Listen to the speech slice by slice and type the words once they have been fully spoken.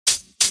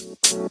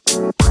Damn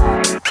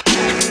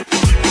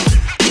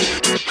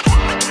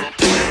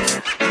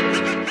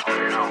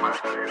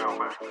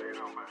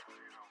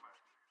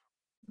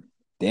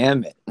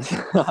it.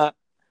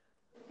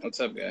 What's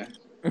up, guy?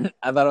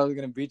 I thought I was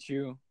going to beat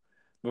you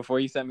before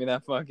you sent me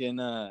that fucking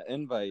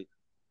invite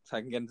so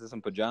I can get into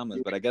some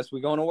pajamas. But I guess we're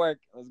going to work.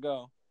 Let's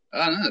go.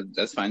 Oh, no,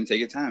 that's fine. Take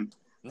your time.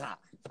 Nah.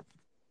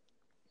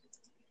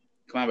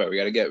 Come on, bro. We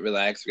got to get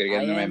relaxed. We got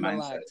to get in the right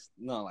mindset. Relaxed.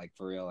 No, like,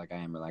 for real. Like, I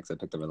am relaxed. I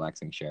picked a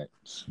relaxing shirt.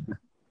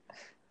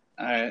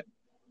 All right.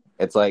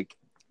 It's a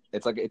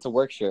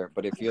work shirt,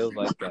 but it feels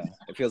like a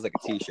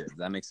t-shirt. Does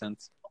that make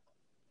sense?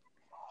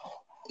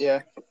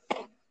 Yeah.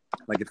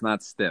 Like, it's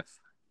not stiff.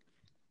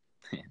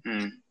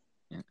 Mm.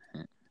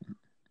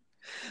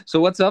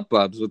 So what's up,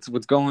 Bubs?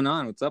 What's going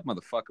on? What's up,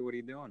 motherfucker? What are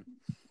you doing?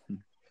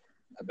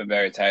 I've been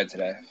very tired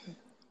today.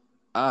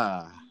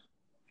 Tired?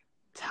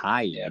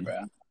 Yeah,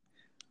 bro.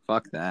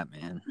 Fuck that,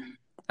 man.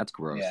 That's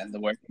gross. Yeah, the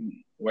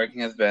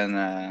working has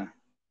been...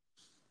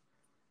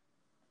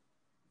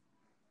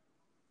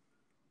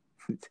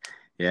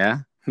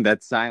 Yeah?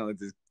 That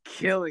silence is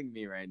killing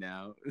me right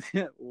now.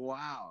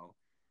 Wow.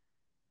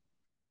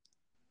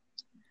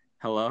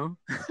 Hello?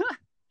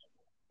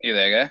 You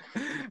there, guy?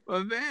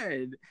 Well,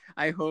 man,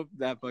 I hope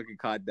that fucking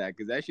caught that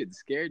because that shit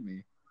scared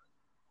me.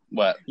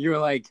 What? You were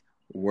like,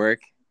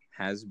 work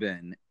has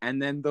been.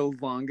 And then the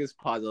longest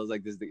pause, I was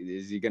like,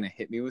 is he going to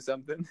hit me with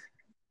something?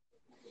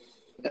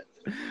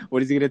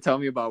 What is he going to tell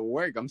me about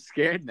work? I'm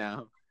scared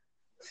now.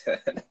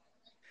 And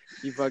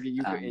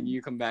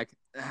you come back.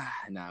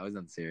 Nah, it was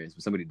nothing serious.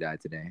 But somebody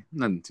died today.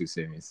 Nothing too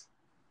serious.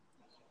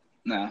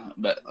 No,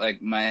 but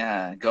like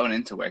my going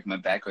into work, my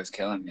back was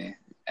killing me.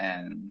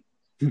 And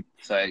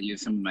so I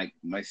used some of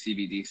my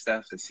CBD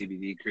stuff, the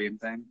CBD cream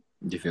thing.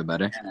 Did you feel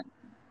better? And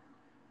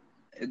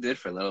it did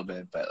for a little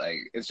bit, but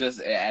like it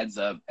adds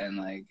up, and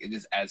like it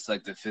just adds to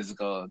like the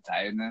physical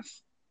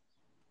tiredness.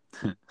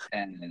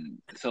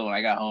 And so when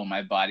I got home,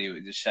 my body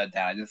would just shut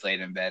down. I just laid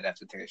in bed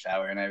after taking a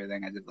shower and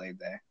everything. I just laid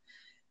there.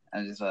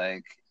 I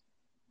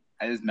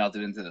just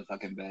melted into the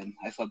fucking bed.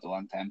 I slept a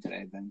long time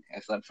today. Then I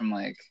slept from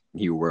like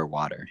You were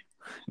water.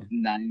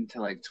 9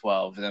 to like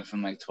 12, and then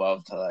from like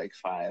 12 to like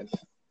 5.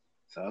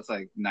 So it's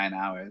like 9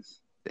 hours.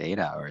 8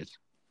 hours.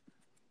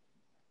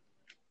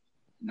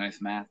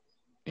 Nice math.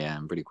 Yeah,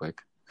 I'm pretty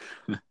quick.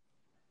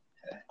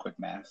 Quick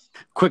math.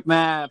 Quick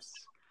maths.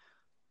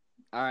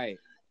 All right.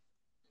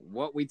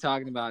 What we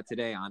talking about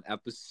today on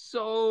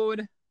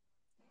episode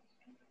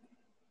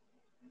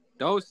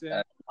Dose?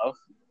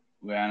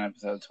 We're on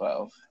episode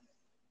 12.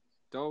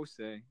 Dose.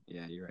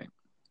 Yeah, you're right.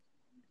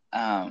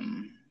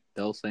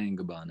 Dulce and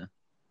Gabbana.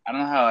 I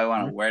don't know how I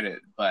want to word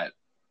it, but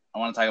I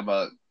want to talk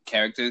about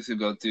characters who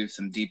go through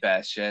some deep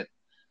ass shit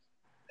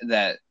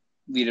that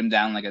lead them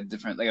down like a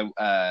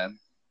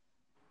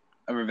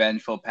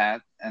revengeful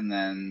path, and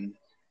then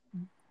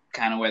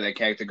kind of where their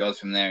character goes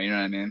from there. You know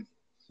what I mean?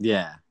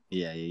 Yeah.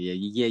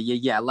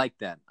 I like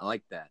that.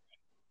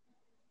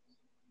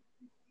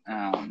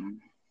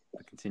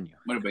 Continue.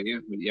 What about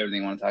you? Do you have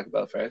anything you want to talk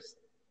about first?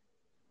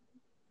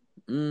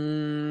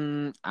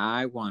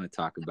 I want to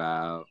talk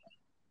about.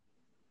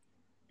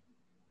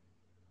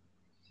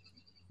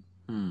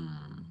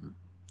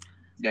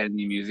 Got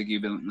any music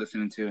you've been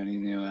listening to? Any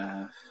new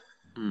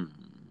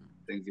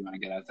things you want to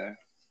get out there?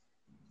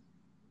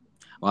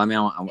 Well, I mean,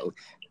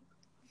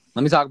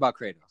 let me talk about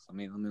Kratos. Let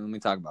me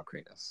talk about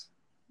Kratos.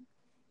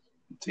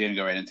 So you're gonna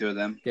go right into it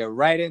then? Get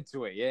right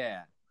into it,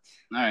 yeah.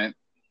 All right,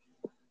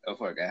 go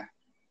for it, guy.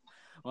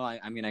 Well,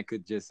 I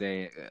could just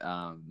say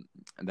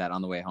that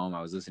on the way home,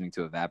 I was listening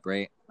to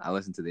Evaporate. I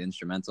listened to the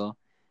instrumental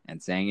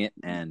and sang it.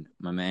 And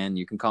my man,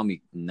 you can call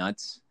me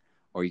nuts,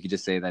 or you could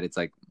just say that it's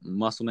like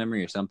muscle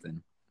memory or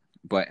something.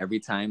 But every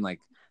time, like,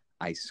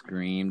 I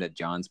screamed at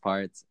John's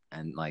parts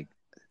and like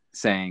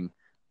sang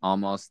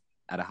almost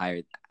at a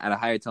higher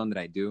tone that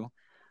I do,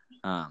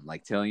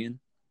 like Tillian.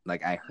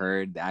 Like I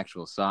heard the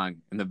actual song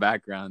in the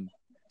background,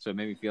 so it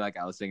made me feel like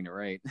I was singing it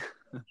right.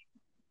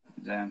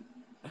 Damn.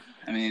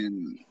 I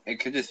mean, it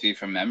could just be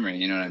from memory.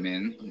 You know what I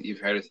mean? You've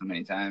heard it so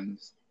many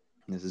times.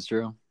 This is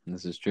true.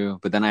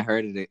 But then I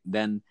heard it.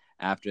 Then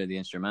after the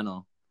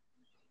instrumental,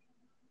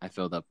 I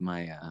filled up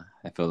my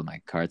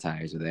car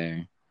tires were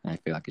there. And I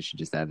feel like I should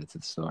just add it to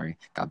the story.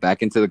 Got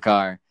back into the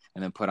car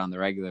and then put on the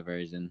regular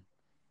version,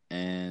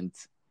 and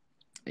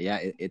yeah,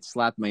 it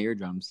slapped my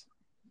eardrums.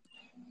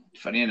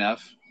 Funny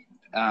enough,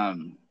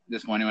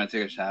 this morning when I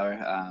took a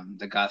shower,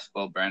 the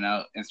Gospel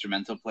Burnout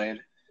instrumental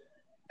played.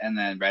 And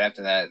then right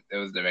after that, it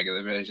was the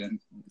regular version.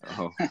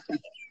 Oh,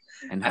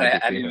 and I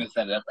didn't even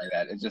set it up like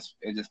that. It just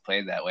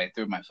played that way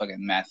through my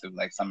fucking massive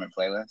like summer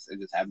playlist. It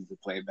just happened to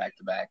play back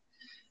to back.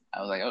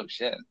 I was like, oh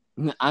shit.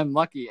 I'm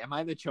lucky. Am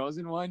I the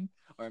chosen one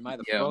or am I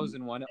the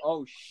frozen one?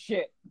 Oh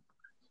shit.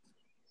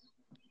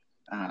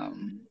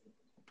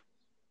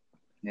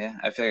 Yeah,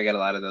 I feel like I got a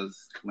lot of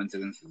those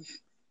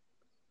coincidences.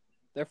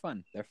 They're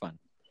fun. How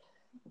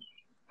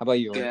about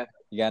you? Yeah.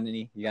 You got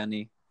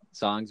any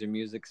songs or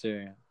musics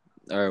or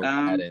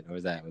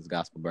was that? Was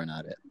Gospel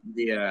Burnout it?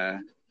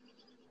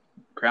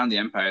 Crown the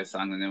Empire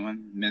song, the new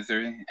one,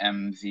 Misery,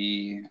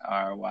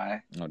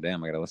 MZRY. Oh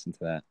damn, I gotta listen to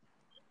that.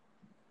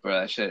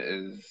 Bro, that shit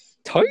is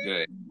Toy?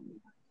 good.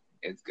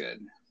 It's good.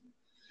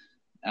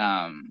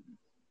 And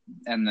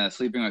the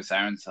Sleeping with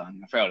Sirens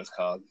song, I forgot what it's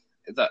called.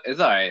 It's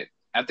all right.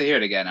 I have to hear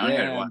it again. I want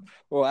to hear it once.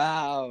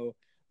 Wow.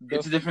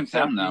 It's a different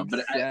sound though,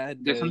 but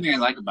there's something I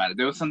like about it.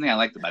 There was something I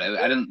liked about it.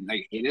 I didn't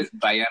like hate it,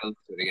 but I gotta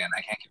listen to it again.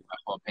 I can't give my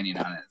full opinion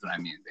on it. Is what I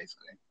mean,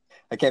 basically.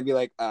 I can't be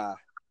like,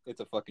 it's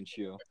a fucking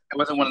shoe. It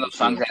wasn't one of those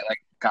songs that like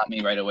got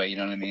me right away. You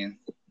know what I mean?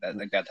 That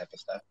type of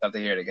stuff. I have to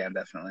hear it again,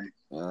 definitely.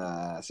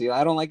 See,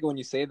 I don't like it when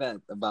you say that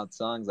about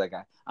songs. Like,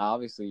 I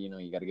obviously,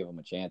 you got to give them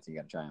a chance. You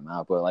got to try them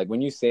out. But like when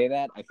you say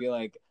that, I feel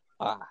like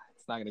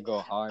it's not gonna go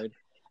hard.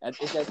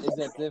 It's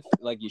as if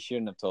like you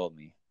shouldn't have told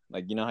me.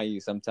 Like, you know how you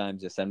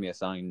sometimes just send me a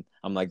song and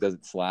I'm like, does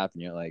it slap?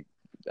 And you're like,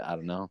 I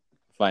don't know.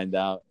 Find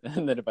out.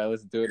 And then if I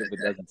listen to it, if it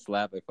doesn't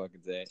slap, I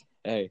fucking say,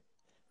 hey,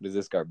 what is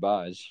this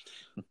garbage?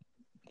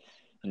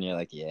 And you're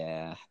like,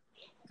 yeah.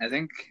 I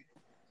think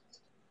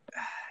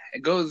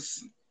it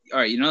goes, all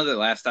right, you know the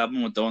last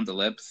album with Don't the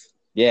Lips?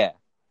 Yeah.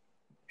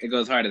 It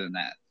goes harder than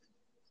that.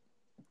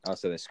 Oh,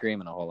 so they're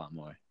screaming a whole lot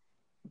more.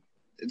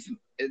 I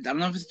don't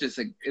know if it's just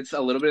like, it's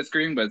a little bit of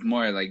screaming, but it's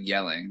more like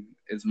yelling.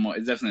 It's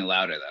definitely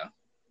louder though.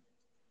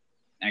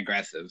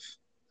 Aggressive.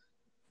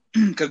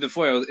 Because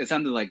before it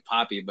sounded like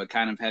poppy, but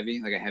kind of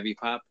heavy, like a heavy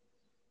pop.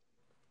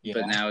 Yeah.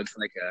 But now it's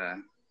like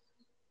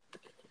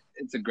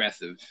it's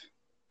aggressive.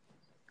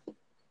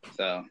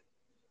 So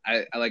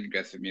I like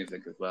aggressive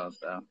music as well.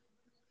 So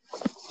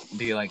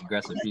do you like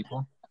aggressive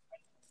people?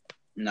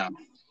 No.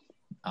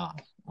 Oh,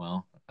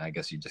 well, I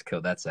guess you just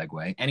killed that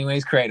segue.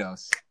 Anyways,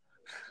 Kratos.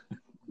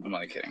 I'm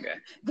only kidding, guy.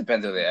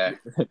 Depends who they are.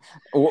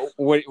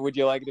 Would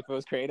you like it if it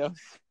was Kratos?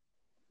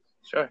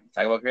 Sure.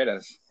 Talk about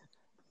Kratos.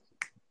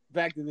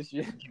 Back to the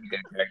shit.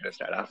 Good character to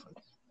start off with.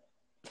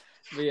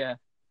 But yeah.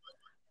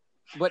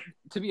 But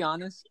to be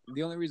honest,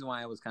 the only reason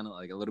why I was kind of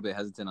like a little bit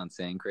hesitant on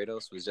saying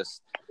Kratos was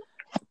just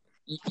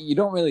you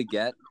don't really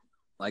get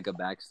like a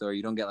backstory.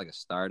 You don't get like a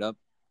startup.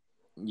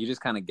 You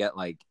just kind of get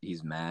like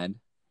he's mad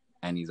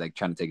and he's like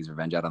trying to take his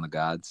revenge out on the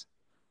gods.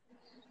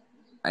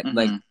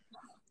 Like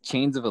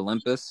Chains of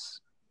Olympus.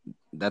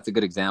 That's a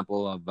good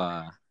example of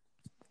like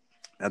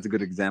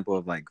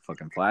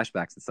fucking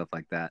flashbacks and stuff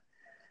like that.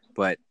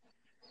 But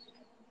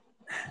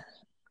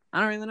I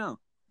don't really know.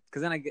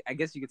 Because then I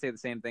guess you could say the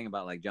same thing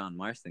about like John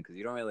Marston, because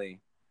you don't really.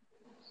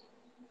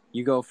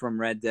 You go from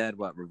Red Dead,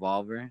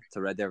 Revolver,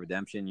 to Red Dead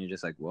Redemption. You're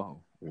just like,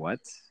 whoa, what?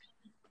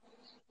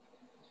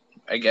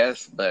 I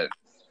guess, but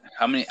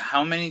how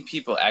many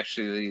people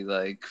actually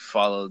like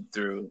followed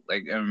through,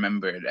 like, and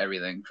remembered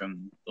everything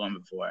from the one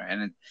before,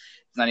 and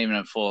it's not even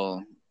a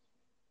full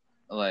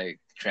like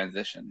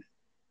transition.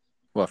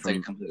 Well, it's like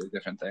a completely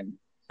different thing.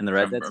 In the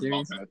Red Dead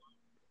series?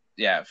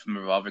 Yeah, from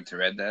Revolver to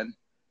Red Dead.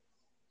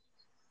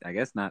 I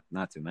guess not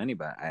too many,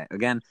 but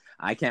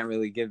I can't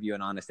really give you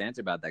an honest answer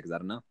about that because I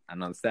don't know. I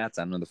don't know the stats.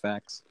 I don't know the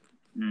facts.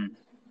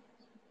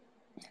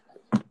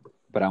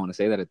 But I want to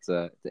say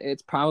that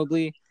it's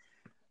probably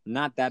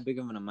not that big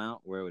of an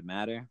amount where it would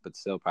matter, but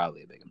still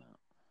probably a big amount.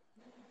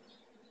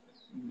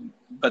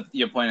 But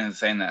your point is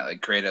saying that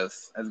like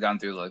Kratos has gone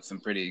through like some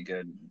pretty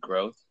good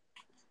growth.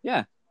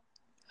 Yeah.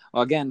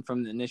 Well, again,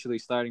 from initially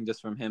starting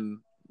just from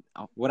him,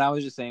 what I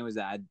was just saying was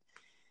that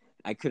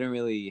I couldn't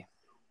really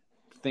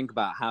think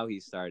about how he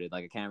started.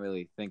 Like I can't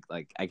really think,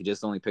 like I could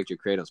just only picture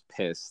Kratos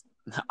pissed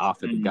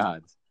off at the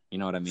gods. You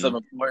know what I mean?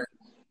 So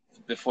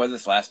before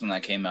this last one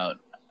that came out,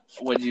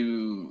 what do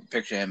you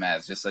picture him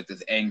as? Just like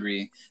this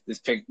angry,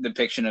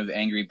 depiction of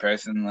angry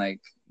person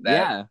like that?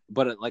 Yeah,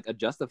 but like a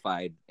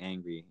justified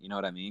angry. You know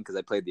what I mean? Because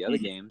I played the other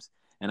games,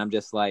 and I'm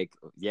just like,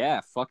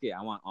 yeah, fuck it.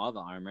 I want all the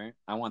armor.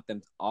 I want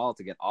them all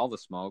to get all the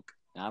smoke.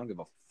 I don't give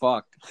a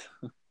fuck.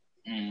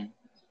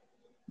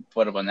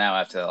 What about now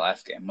after the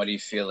last game? What do you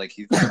feel like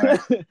he's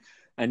doing?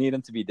 I need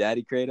him to be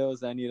Daddy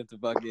Kratos. I need him to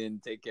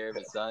fucking take care of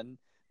his son,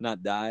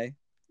 not die.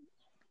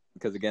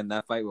 Because again,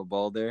 that fight with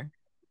Baldur,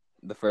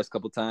 the first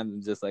couple times,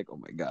 I'm just like, oh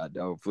my god,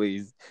 no,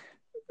 please.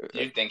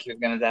 You think he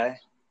was gonna die?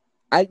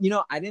 I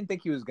didn't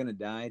think he was gonna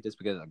die just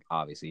because like,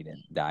 obviously he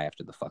didn't die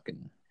after the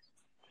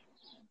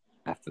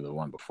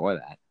one before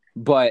that.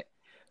 But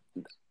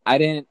I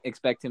didn't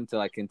expect him to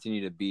like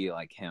continue to be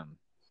like him.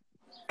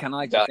 Kind of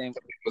like the same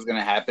was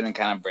gonna happen and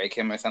kind of break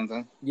him or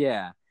something.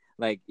 Yeah,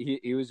 like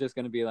he was just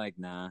gonna be like,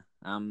 nah,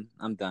 I'm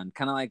done.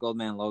 Kind of like Old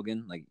Man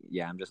Logan. Like,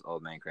 yeah, I'm just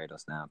Old Man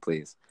Kratos now.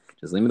 Please,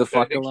 just leave me the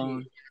fuck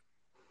alone.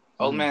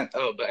 But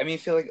I mean, I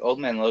feel like Old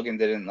Man Logan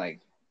didn't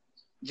like.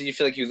 Did you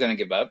feel like he was gonna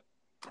give up?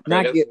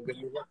 Not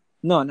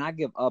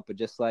give up, but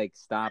just like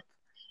stop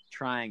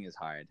trying as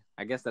hard.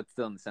 I guess that's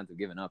still in the sense of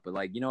giving up, but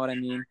like, you know what I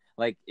mean?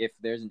 Like, if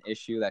there's an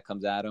issue that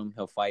comes at him,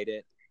 he'll fight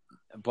it.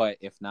 But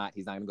if not,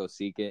 he's not gonna go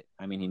seek it.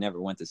 I mean, he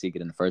never went to seek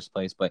it in the first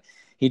place, but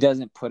he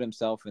doesn't put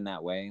himself in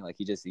that way. Like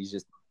he's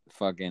just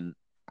fucking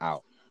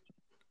out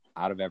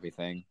of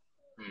everything.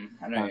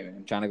 I know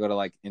you trying to go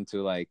to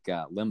into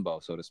limbo,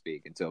 so to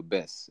speak, into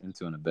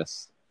an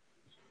abyss.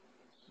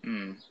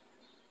 Do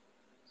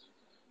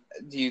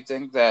you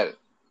think that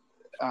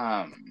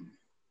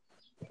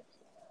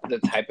the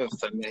type of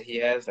son that he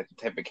has, like the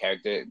type of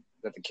character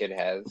that the kid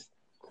has,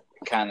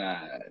 kind of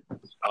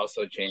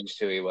also changed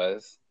who he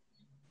was.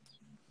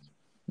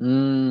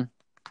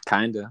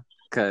 Kinda,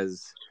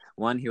 because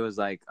one, he was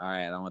like, all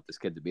right, I don't want this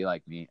kid to be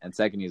like me, and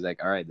second, he's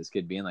like, all right, this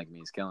kid being like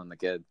me is killing the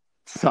kid,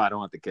 so I don't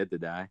want the kid to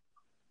die.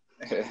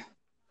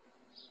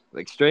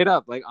 Like straight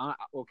up, like on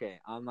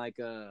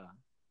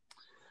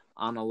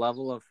a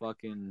level of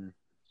fucking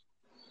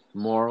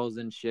morals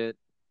and shit,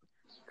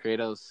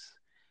 Kratos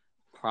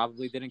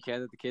probably didn't care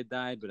that the kid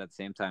died, but at the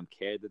same time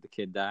cared that the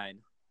kid died.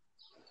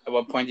 At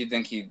what point do you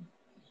think he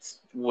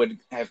would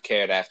have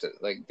cared after,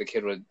 like the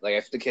kid would, like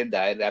if the kid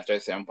died after a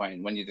certain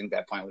point, when do you think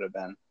that point would have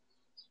been?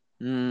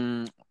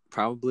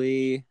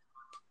 Probably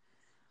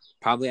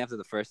after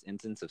the first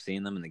instance of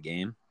seeing them in the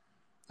game,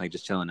 like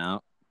just chilling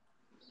out.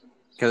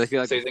 Because I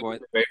feel like so you think before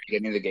at the very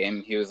beginning of the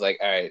game, he was like,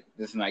 all right,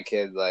 this is my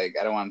kid, like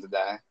I don't want him to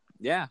die.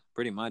 Yeah,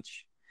 pretty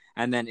much.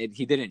 And then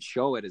he didn't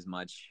show it as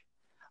much.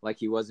 Like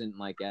he wasn't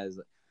like as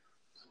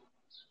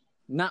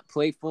not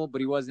playful,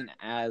 but he wasn't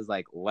as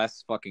like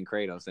less fucking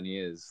Kratos than he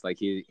is. Like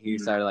he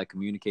started like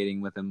communicating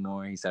with him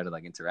more. He started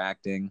like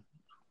interacting.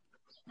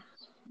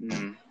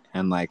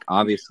 And like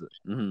obviously,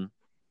 do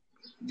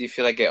you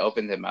feel like it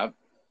opened him up?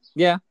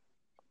 Yeah,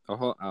 a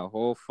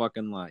whole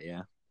fucking lot.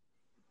 Yeah.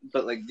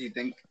 But like, do you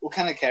think what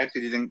kind of character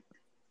do you think?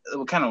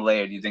 What kind of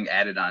layer do you think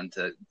added on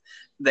to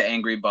the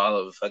angry ball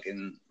of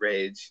fucking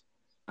rage?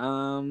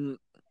 Probably.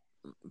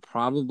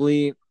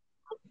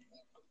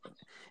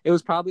 It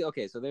was probably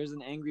okay. So there's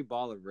an angry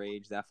ball of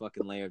rage, that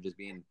fucking layer of just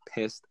being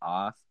pissed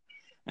off,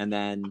 and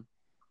then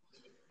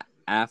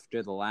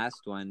after the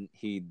last one,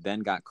 he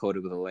then got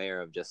coated with a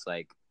layer of just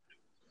like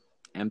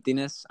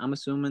emptiness. I'm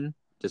assuming,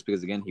 just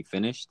because again he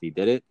finished, he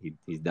did it,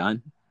 he's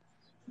done,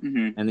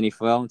 and then he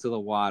fell into the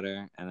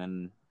water, and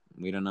then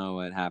we don't know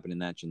what happened in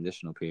that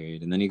transitional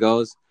period, and then he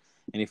goes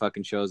and he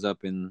fucking shows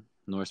up in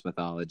Norse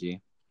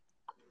mythology.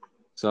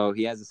 So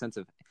he has a sense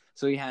of,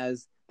 so he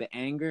has the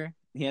anger,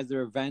 he has the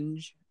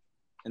revenge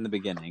in the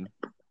beginning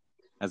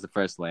as the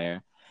first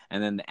layer,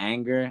 and then the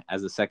anger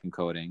as the second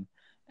coating,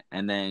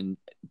 and then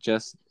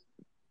just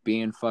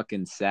being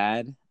fucking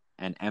sad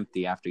and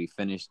empty after he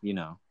finished,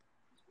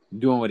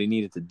 doing what he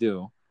needed to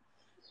do,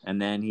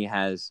 and then he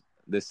has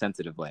this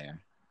sensitive layer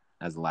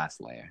as the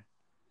last layer.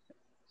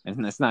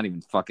 And that's not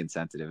even fucking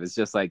sensitive. It's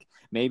just like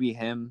maybe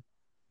him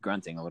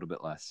grunting a little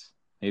bit less.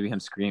 Maybe him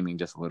screaming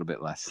just a little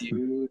bit less. Do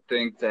you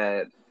think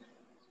that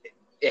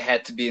it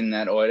had to be in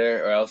that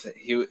order, or else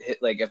he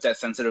like if that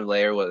sensitive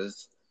layer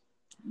was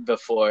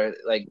before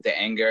like the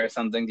anger or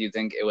something? Do you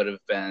think it would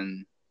have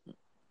been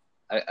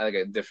like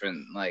a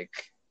different like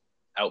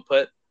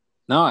output?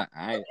 No,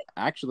 I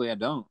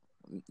don't.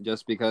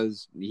 Just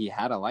because he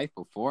had a life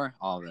before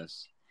all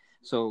this.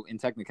 So in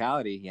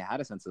technicality, he had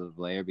a sensitive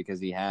layer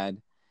because he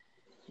had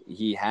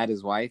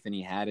his wife and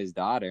he had his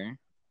daughter,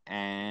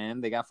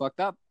 and they got fucked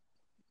up.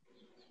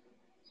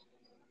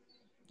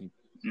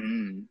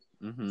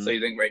 So you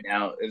think right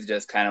now is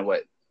just kind of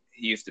what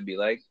he used to be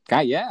like?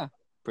 Yeah,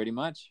 pretty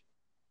much.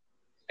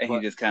 And he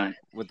just kind of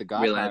with the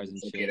godfathers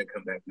and shit. To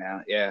come back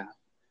now, yeah.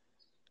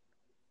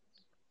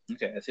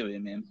 Okay, I see what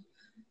you mean.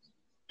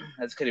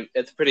 That's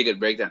a pretty good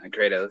breakdown of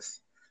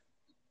Kratos.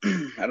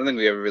 I don't think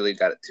we ever really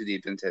got too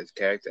deep into his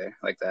character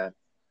like that.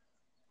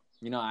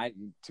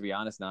 To be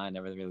honest, I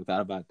never really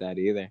thought about that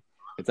either.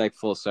 It's like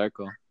full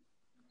circle.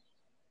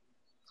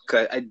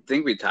 I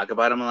think we talk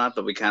about him a lot,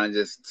 but we kind of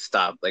just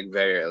stopped like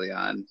very early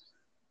on.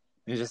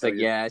 It's just like,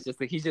 yeah, it's just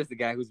like he's just the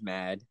guy who's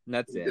mad. And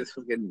that's it. Just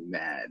fucking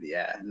mad,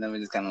 yeah. And then we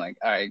just kind of like,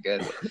 all right,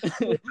 good.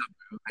 How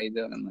you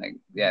doing? And like,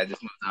 yeah,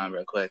 just move on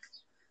real quick.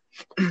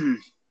 Doing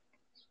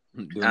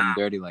him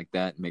dirty like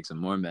that makes him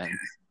more mad.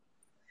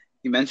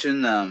 You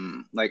mentioned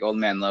like Old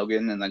Man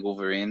Logan and like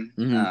Wolverine.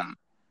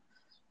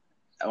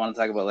 I want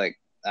to talk about like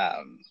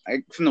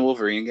from the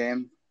Wolverine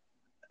game,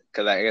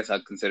 because I guess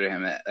I'll consider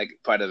him like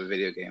part of a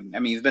video game. I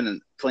mean, he's been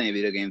in plenty of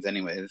video games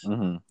anyways.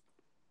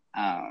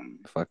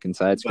 Fucking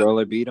side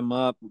scroller beat him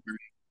up.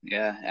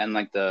 Yeah, and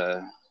like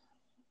the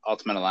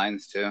Ultimate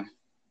Alliance too.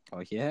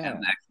 Oh yeah,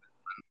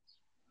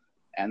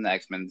 and the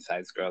X-Men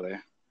side scroller.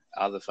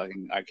 All the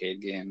fucking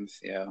arcade games.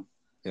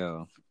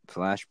 Yo,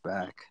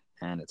 flashback,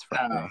 and it's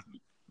Friday.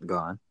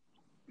 Gone.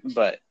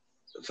 But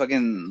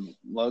fucking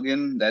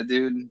Logan, that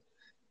dude.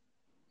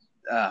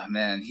 Oh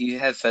man, he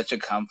has such a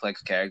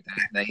complex character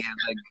that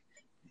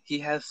he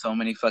has so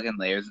many fucking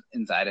layers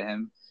inside of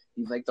him.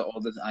 He's like the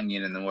oldest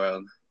onion in the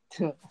world.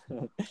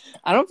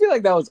 I don't feel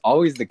like that was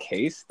always the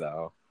case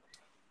though.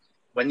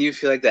 When do you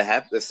feel like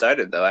that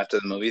started though? After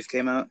the movies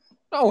came out?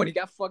 No, when he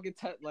got fucking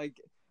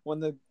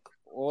when the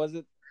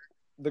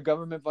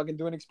government fucking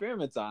doing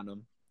experiments on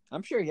him.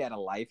 I'm sure he had a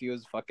life. He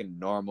was fucking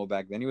normal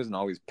back then. He wasn't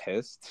always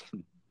pissed.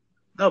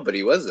 No, but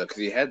he was though, because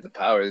he had the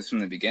powers from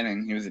the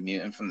beginning. He was a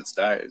mutant from the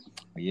start.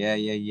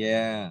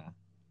 Yeah.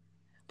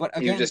 But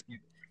again,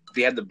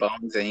 he had the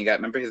bones, and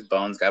remember his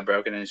bones got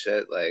broken and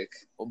shit. Like,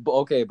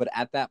 okay, but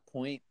at that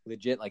point,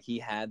 legit, like he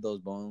had those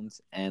bones,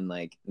 and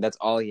like that's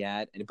all he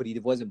had. But he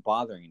wasn't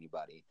bothering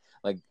anybody.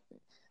 Like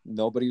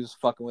Nobody was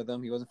fucking with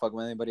him. He wasn't fucking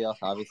with anybody else.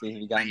 Obviously,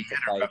 he got He into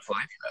had a rough fights.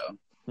 life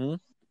though. Hmm?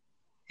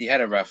 He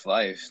had a rough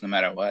life, no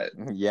matter what.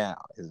 Yeah,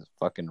 his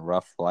fucking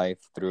rough life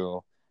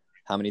through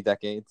how many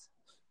decades?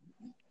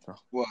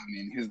 Well, I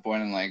mean, he was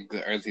born in like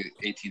the early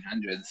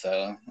 1800s,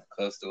 so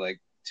close to like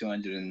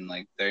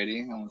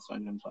 230, almost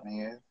 220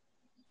 years.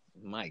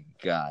 My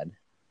God.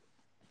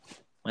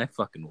 My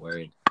fucking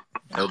word.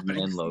 Old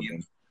man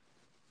Logan.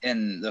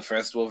 In the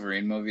first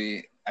Wolverine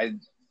movie,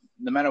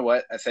 no matter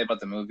what I say about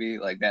the movie,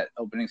 like that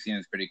opening scene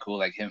is pretty cool.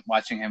 Like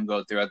watching him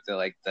go throughout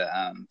the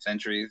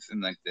centuries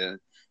and like the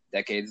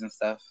decades and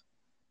stuff.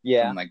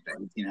 Yeah. From like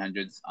the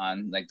 1800s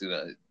on, like to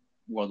the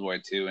World War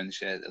II and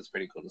shit. It was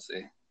pretty cool to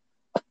see.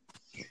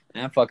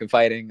 And I'm fucking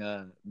fighting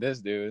this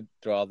dude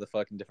through all the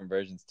fucking different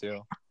versions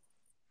too.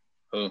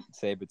 Who?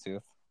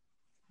 Sabretooth.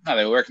 No,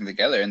 they were working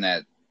together in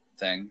that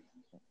thing.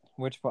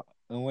 Which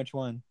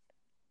one?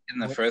 In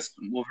the first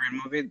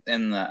Wolverine movie,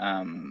 in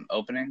the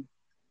opening.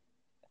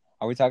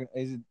 Are we talking?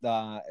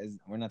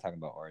 We're not talking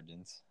about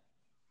origins?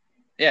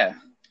 Yeah,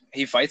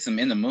 he fights him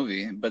in the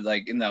movie, but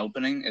like in the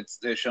opening,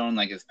 they're showing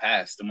like his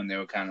past and when they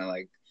were kind of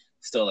like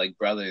still like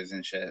brothers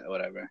and shit or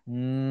whatever.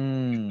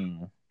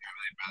 Mm.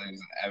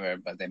 Brothers ever,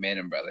 but they made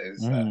him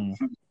brothers. Mm.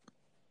 So.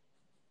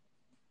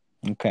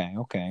 Okay.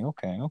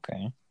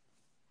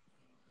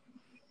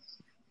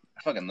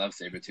 I fucking love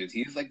Sabretooth.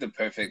 He's like the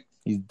perfect.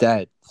 He's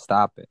dead.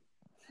 Stop it.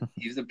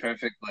 He's the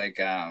perfect like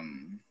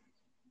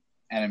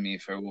enemy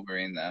for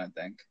Wolverine, though, I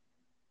think.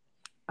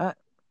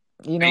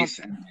 Base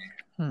enemy,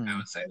 I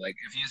would say. Like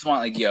if you just want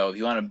like if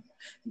you want a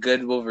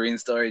good Wolverine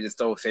story, just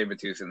throw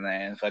Sabretooth in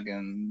there and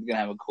fucking you're gonna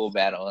have a cool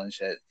battle and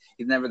shit.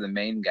 He's never the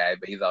main guy,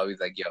 but he's always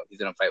like, he's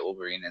gonna fight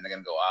Wolverine and they're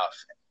gonna go off.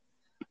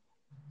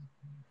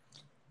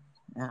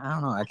 I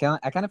don't know.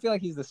 I kind of feel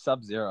like he's the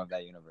Sub-Zero of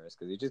that universe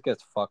because he just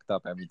gets fucked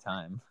up every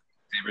time.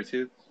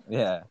 Sabretooth?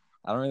 Yeah.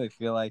 I don't really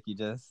feel like he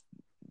just...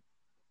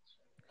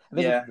 I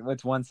think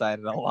it's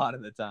one-sided a lot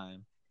of the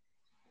time.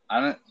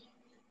 I'm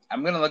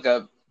going to look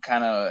up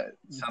kind of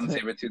some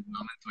Sabretooth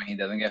moments when he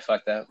doesn't get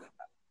fucked up.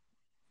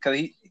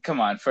 Because come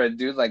on, for a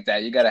dude like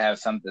that, you got to have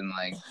something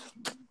like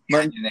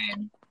your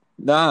name.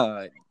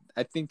 No,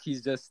 I think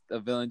he's just a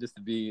villain just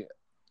to be,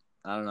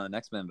 I don't know, an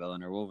X-Men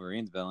villain or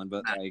Wolverine's villain,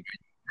 but like...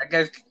 That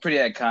guy's pretty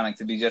iconic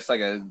to be just like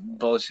a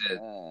bullshit.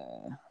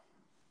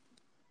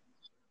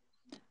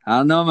 I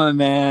don't know, my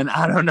man.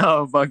 I don't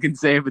know. Fucking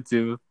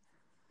Sabretooth.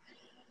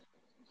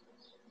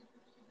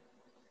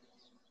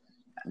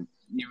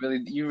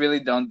 You really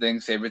don't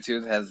think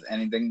Sabretooth has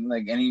anything,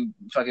 like any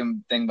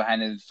fucking thing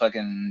behind his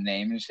fucking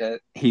name and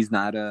shit? He's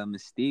not a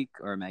Mystique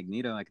or a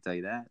Magneto, I can tell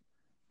you that.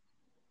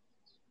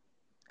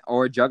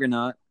 Or a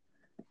Juggernaut.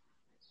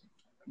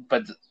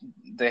 But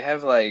they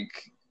have like...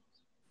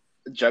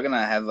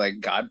 Juggernaut has like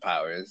god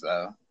powers,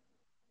 though.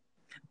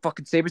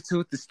 Fucking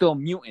Sabretooth is still a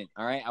mutant,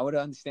 all right? I would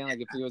understand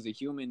like if he was a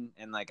human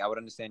and like I would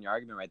understand your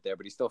argument right there,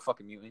 but he's still a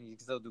fucking mutant. He can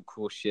still do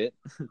cool shit.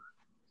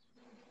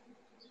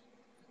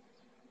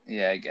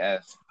 Yeah, I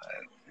guess.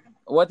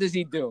 But... What does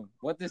he do?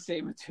 What does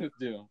Sabretooth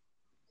do?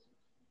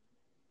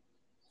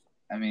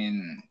 I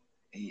mean,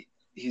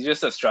 he's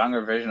just a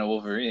stronger version of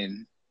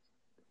Wolverine.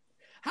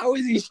 How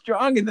is he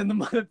stronger than the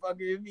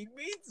motherfucker if he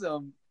beats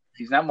him?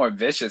 He's not more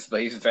vicious,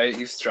 but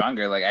he's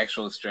stronger, like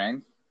actual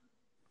strength.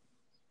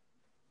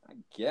 I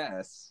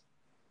guess.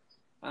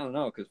 I don't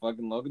know, because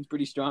fucking Logan's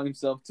pretty strong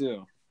himself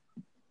too.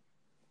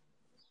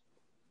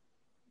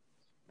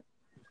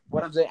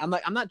 What I'm saying,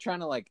 I'm not trying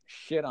to like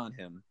shit on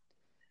him.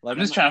 Like,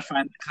 I'm just trying to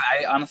find.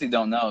 I honestly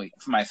don't know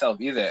for myself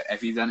either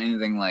if he's done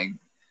anything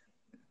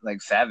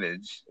like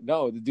savage.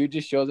 No, the dude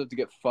just shows up to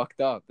get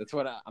fucked up. That's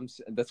what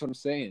I'm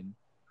saying.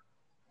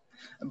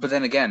 But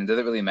then again, does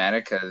it really matter?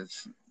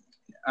 Because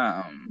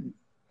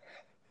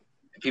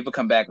people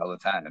come back all the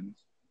time.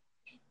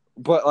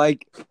 But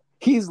like,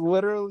 he's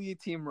literally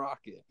Team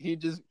Rocket. He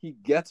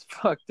gets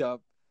fucked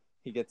up,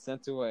 he gets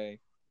sent away,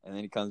 and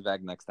then he comes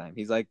back next time.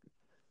 He's like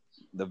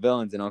the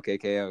villains in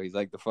OKKO. He's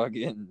like the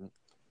fucking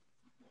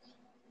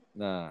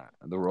the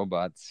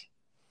robots.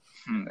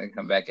 They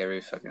come back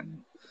every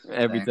time.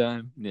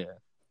 Yeah.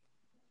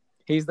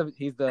 He's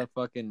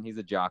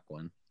a jock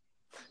one.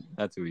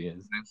 That's who he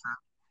is.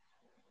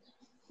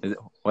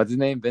 What's his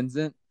name?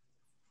 Vincent?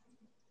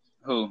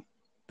 Who?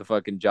 The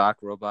fucking jock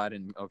robot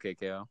in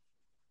OKKO.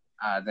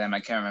 Damn, I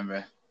can't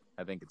remember.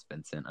 I think it's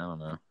Vincent. I don't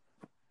know.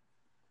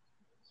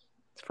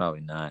 It's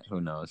probably not.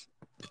 Who knows?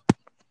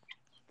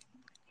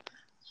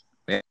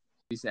 Wait,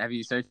 have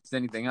you searched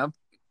anything up?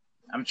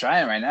 I'm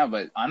trying right now,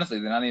 but honestly,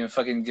 they're not even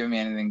fucking giving me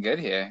anything good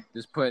here.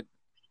 Just put...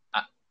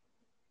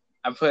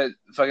 I put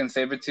fucking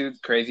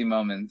Sabretooth crazy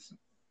moments.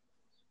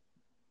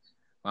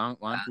 Why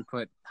don't you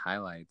put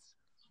highlights?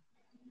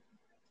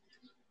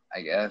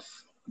 I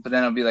guess. But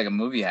then it'll be like a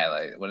movie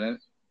highlight,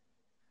 wouldn't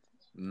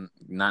it?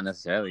 Not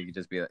necessarily. You could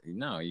just be like,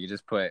 no, you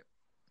just put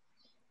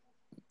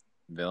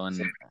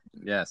villain.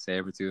 Yeah,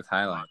 Sabretooth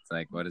highlights.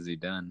 Like, what has he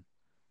done?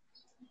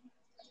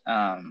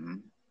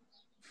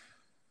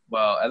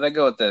 Well, as I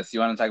go with this, you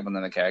want to talk about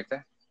another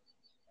character?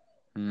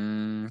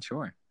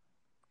 Sure.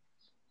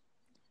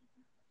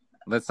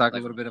 Let's talk a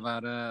Like little bit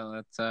about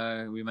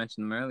we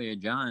mentioned him earlier,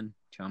 John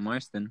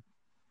Marston.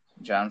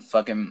 John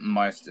fucking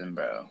Marston,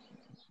 bro.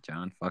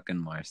 John fucking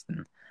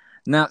Marston.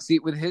 Now, see,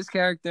 with his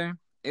character,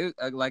 it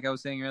like I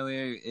was saying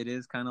earlier, it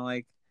is kind of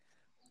like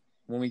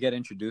when we get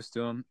introduced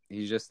to him,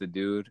 he's just a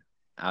dude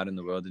out in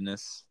the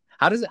wilderness.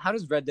 How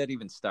does Red Dead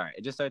even start?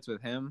 It just starts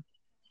with him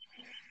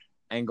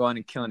and going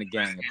and killing a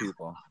gang of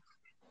people.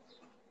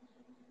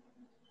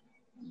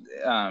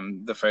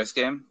 The first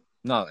game.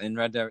 No, in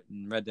Red Dead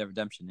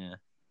Redemption, yeah.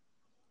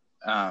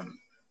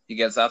 He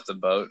gets off the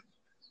boat,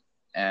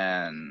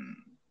 and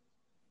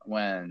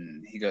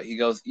when he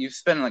goes, you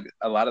spend like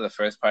a lot of the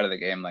first part of the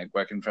game like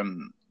working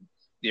from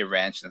your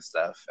ranch and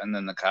stuff, and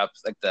then the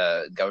cops, like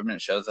the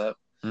government, shows up,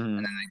 and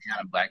then they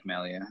kind of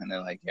blackmail you, and they're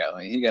like, "Yo,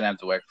 you're gonna have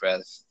to work for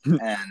us,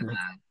 and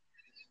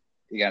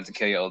you got to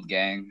kill your old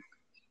gang."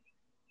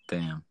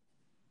 Damn.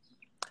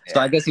 Yeah. So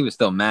I guess he was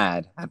still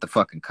mad at the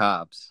fucking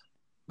cops,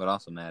 but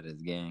also mad at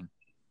his gang.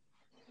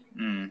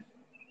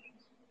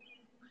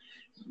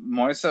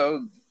 More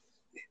so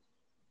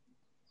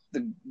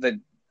the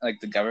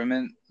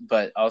government,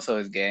 but also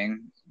his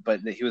gang.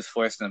 But he was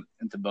forced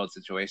into both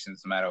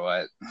situations, no matter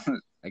what.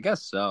 I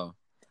guess so.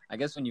 I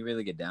guess when you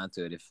really get down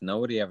to it, if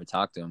nobody ever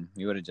talked to him,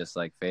 he would have just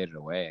like faded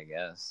away, I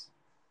guess.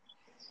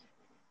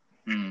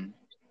 And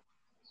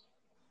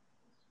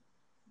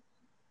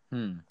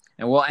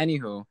well,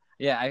 anywho,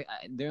 yeah, I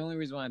the only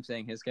reason why I'm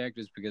saying his character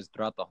is because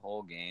throughout the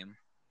whole game,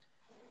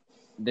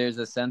 there's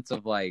a sense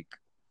of like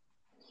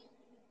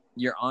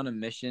you're on a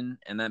mission,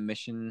 and that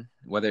mission,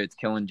 whether it's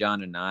killing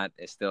John or not,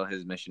 is still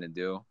his mission to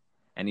do,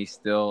 and he's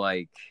still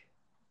like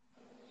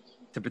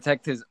to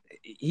protect his.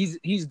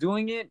 He's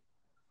doing it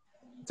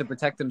to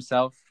protect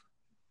himself,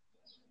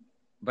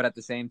 but at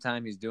the same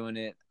time, he's doing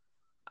it,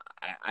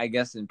 I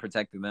guess, in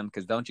protecting them.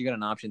 Because don't you get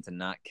an option to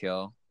not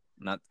kill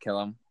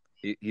him?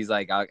 He's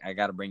like, I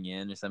got to bring you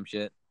in or some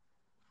shit.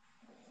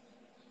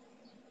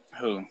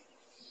 Who?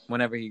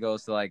 Whenever he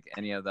goes to like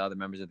any of the other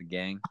members of the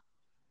gang.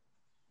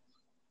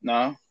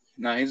 No,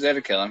 he's there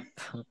to kill him.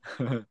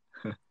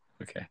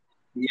 Okay.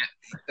 Yeah,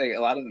 like a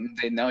lot of them,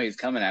 they know he's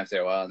coming after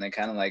a while, and they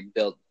kind of like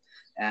build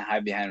and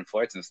hide behind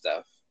forts and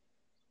stuff.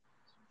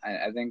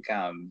 I think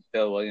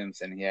Bill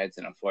Williamson, he hides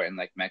in a fort in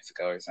like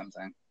Mexico or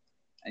something,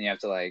 and you have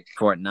to like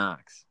Fort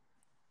Knox,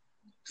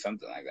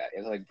 something like that. You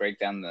have to like break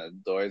down the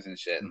doors and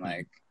shit, and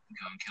like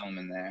go and kill him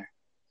in there.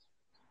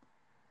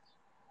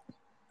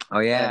 Oh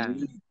yeah.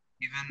 And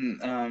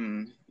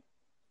even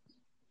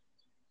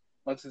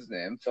what's his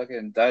name?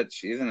 Fucking Dutch.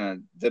 He's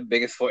in the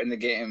biggest fort in the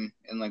game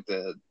in like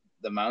the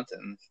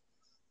mountains.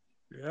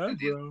 Yeah,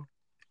 bro.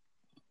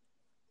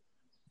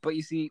 But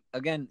you see,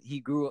 again,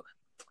 he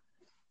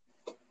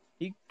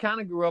kind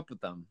of grew up with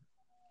them,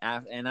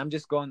 and I'm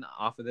just going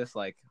off of this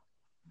like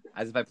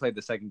as if I played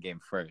the second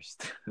game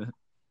first. But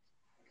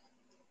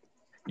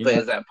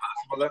is that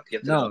possible?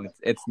 No,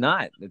 it's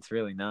not. It's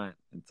really not.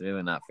 It's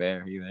really not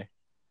fair either.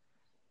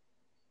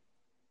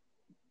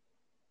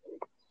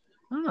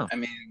 I don't know. I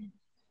mean,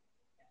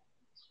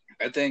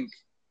 I think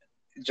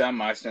John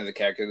Marston as a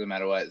character, no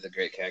matter what, is a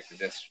great character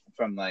just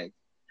from like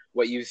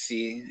what you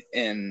see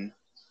in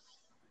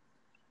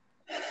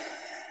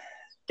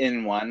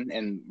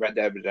Red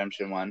Dead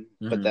Redemption 1,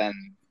 but then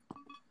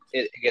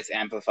it gets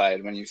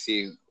amplified when you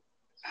see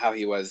how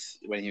he was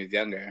when he was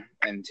younger,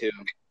 and 2,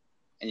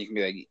 and you can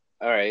be like,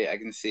 all right, I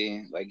can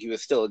see like he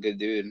was still a good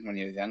dude when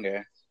he was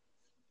younger,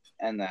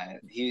 and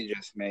that he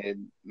just made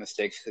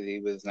mistakes because he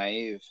was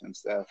naive and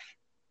stuff.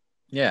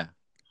 Yeah.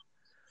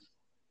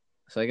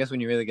 So I guess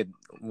when you really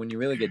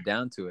get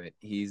down to it,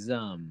 he's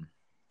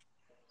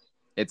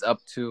it's up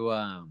to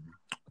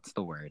what's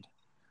the word?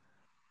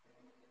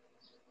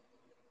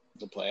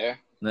 The player?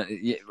 No,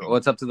 yeah, well,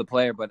 it's up to the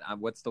player, but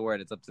what's the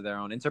word? It's up to their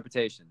own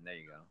interpretation. There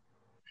you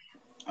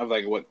go. Of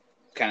like what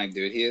kind of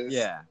dude he is?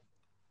 Yeah.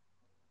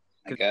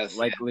 I guess.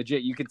 Like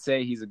legit, you could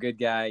say he's a good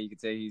guy. You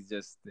could say he's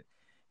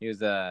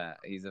a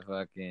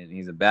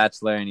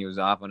bachelor and he was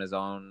off on his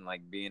own,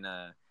 like being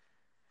a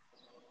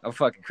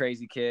fucking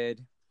crazy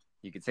kid.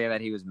 You could say that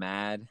he was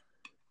mad.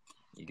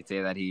 You could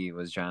say that he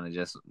was trying to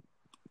just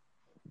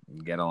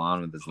get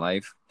along with his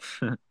life.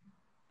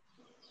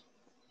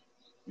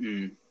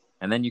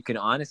 And then you can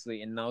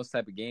honestly, in those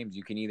type of games,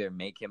 you can either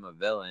make him a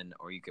villain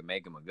or you can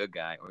make him a good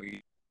guy or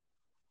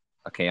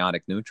a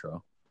chaotic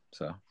neutral.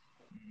 So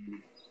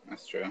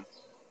that's true.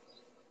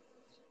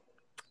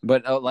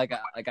 But like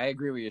I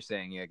agree with what you're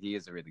saying. Yeah, he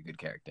is a really good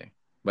character.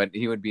 But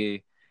he would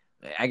be,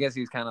 I guess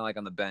he's kind of like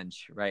on the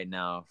bench right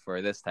now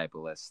for this type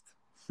of list.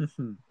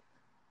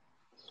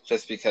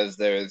 Just because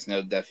there is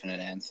no definite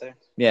answer?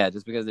 Yeah,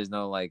 just because there's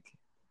no like,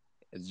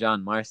 it's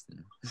John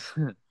Marston. It's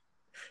kind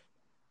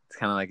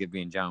of like it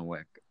being John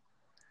Wick.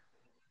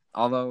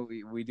 Although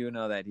we do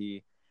know that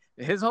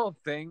his whole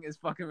thing is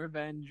fucking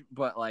revenge,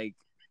 but like,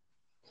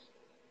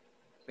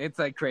 it's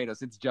like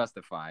Kratos, it's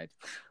justified.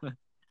 Yeah,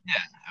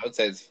 I would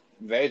say it's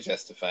very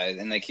justified,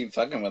 and they keep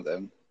fucking with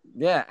him.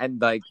 Yeah,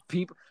 and like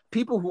people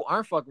who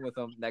aren't fucking with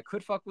him that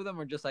could fuck with him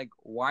are just like,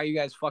 why are you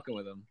guys fucking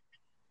with him?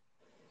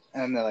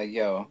 And they're like,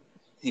 yo,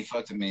 He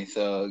fucked with me,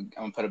 so I'm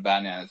gonna put a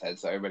bounty on his head,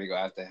 so everybody go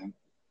after him.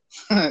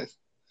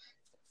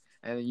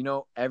 And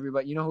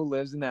everybody, who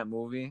lives in that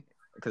movie?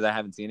 Because I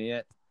haven't seen it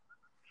yet.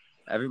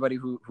 Everybody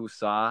who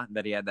saw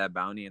that he had that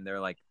bounty, and they're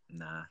like,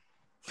 nah.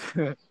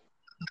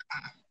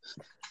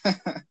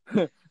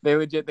 They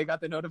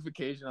got the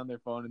notification on their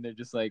phone, and they're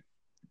just like,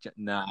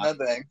 nah. No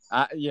thanks.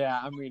 Yeah,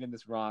 I'm reading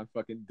this wrong.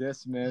 Fucking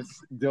dismiss,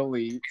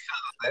 delete.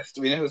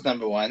 We know who's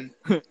number one.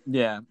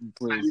 Yeah,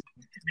 please.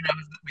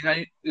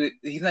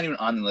 He's not even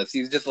on the list.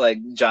 He's just like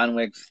John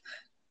Wick's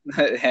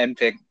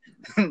handpicked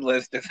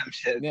list or some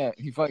shit. Yeah,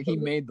 he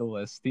made the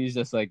list. He's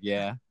just like,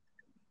 yeah,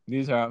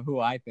 these are who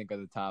I think are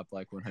the top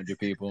like 100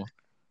 people.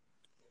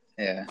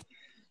 Yeah.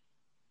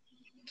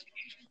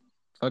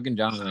 Fucking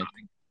John Wick.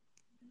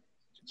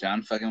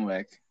 John fucking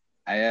Wick.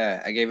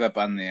 I gave up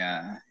on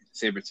the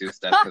Sabretooth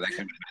stuff because I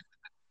couldn't.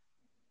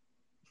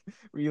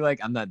 Were you like,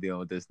 I'm not dealing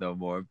with this no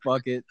more?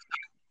 Fuck it.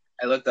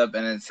 I looked up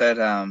and it said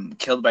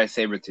killed by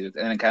Sabretooth,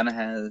 and it kind of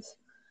has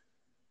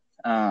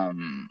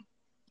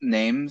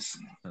names.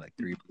 Like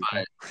 3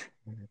 people.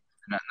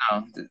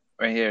 No,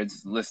 right here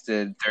it's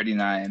listed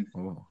 39.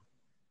 Oh.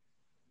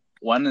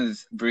 One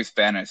is Bruce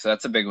Banner, so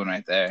that's a big one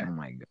right there. Oh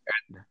my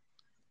god.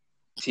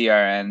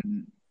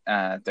 TRN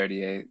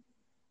 38.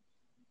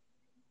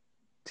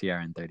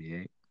 TRN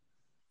 38.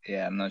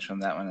 Yeah, I'm not sure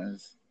what that one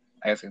is.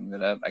 I guess I can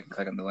look it up. I can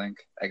click on the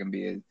link. I can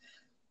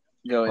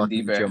go in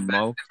deeper.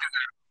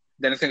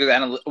 Then it's gonna go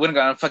down. We're gonna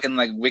go on a fucking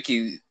like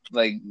wiki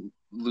like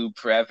loop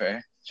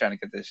forever trying to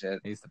get this shit.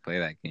 I used to play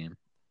that game.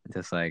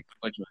 Just like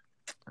which one?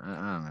 I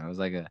don't know.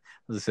 It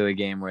was a silly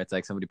game where it's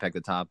like somebody picked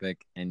a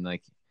topic and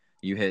like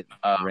you hit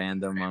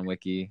random on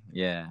wiki.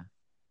 Yeah.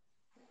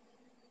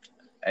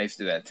 I used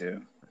to do that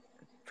too.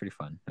 Pretty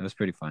fun. It was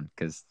pretty fun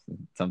because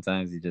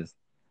sometimes you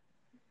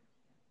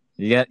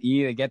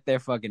either get there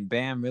fucking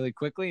bam really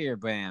quickly or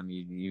bam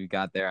you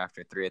got there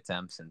after 3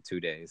 attempts in 2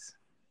 days.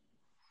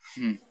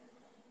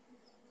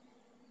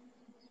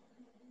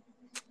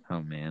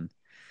 Oh man.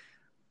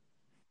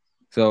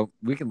 So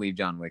we can leave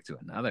John Wick to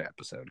another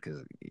episode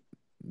because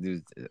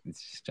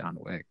it's just John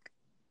Wick.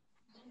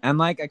 And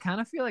like I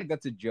kind of feel like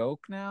that's a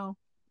joke now,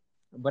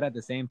 but at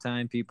the same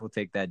time people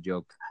take that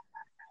joke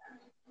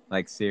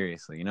like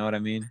seriously. You know what I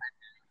mean?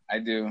 I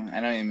do. I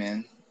know what you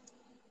mean.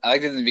 I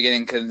liked it in the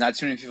beginning because not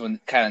too many people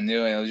kind of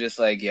knew it. It was just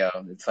like, yo,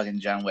 it's fucking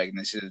John Wick and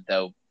this shit is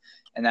dope.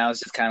 And now it's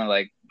just kind of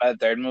like, by the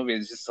third movie,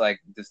 it's just like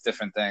this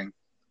different thing.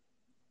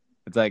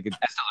 It's like, I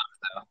still love it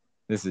though.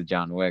 This is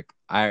John Wick.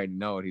 I already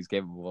know what he's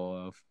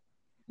capable of.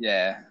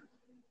 Yeah.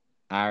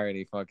 I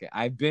already fucking,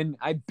 I've been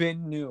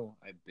new.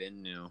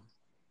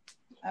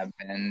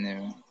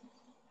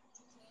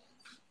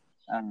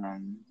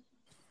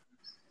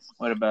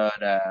 What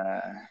about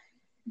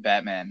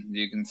Batman? Do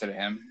you consider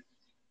him?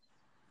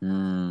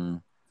 I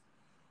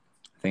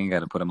think I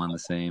got to put him on the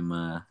same.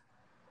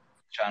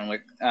 John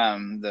Wick,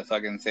 the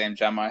fucking same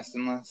John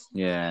Marston list.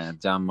 Yeah,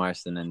 John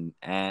Marston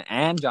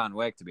and John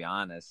Wick. To be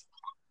honest.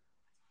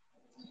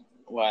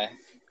 Why?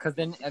 Because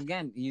then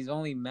again, he's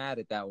only mad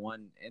at that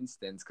one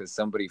instance because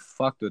somebody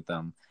fucked with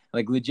him.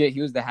 Like legit,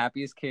 he was the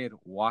happiest kid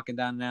walking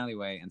down an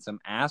alleyway, and some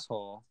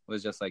asshole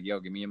was just like,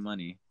 "Yo, give me your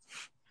money."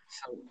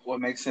 So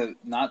what makes it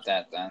not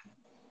that then?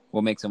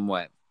 What makes him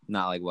what?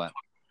 Not like what?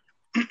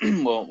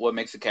 Well, what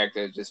makes the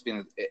character just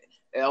being?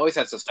 It always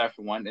has to start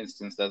from one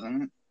instance,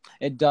 doesn't it?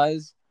 It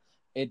does,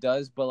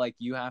 but like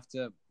you have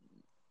to,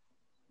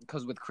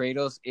 because with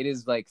Kratos, it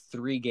is like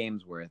 3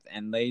 games worth,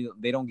 and they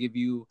don't give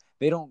you,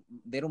 they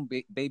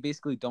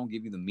basically don't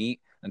give you the meat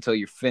until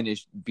you're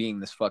finished being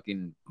this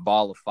fucking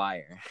ball of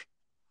fire.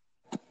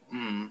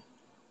 And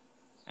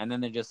then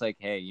they're just like,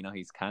 hey,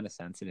 he's kind of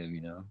sensitive,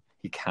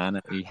 he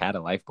had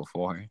a life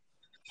before. Kind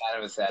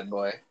of a sad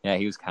boy. Yeah,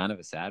 he was kind of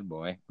a sad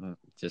boy.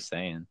 Just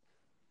saying.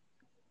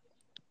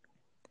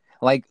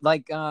 Like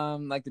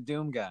the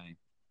Doom guy.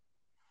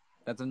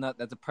 That's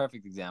a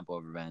perfect example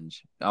of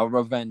revenge. A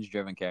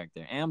revenge-driven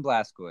character. And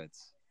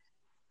Blazkowicz.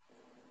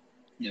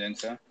 You think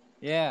so?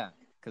 Yeah,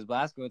 because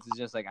Blazkowicz is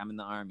just like, I'm in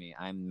the army.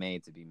 I'm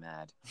made to be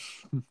mad.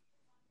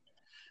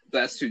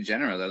 That's too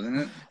general, doesn't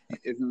it?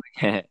 Isn't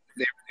like they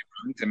really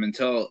wronged him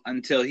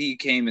until he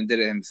came and did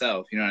it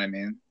himself. You know what I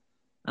mean?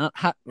 What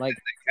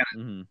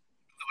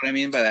I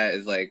mean by that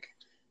is like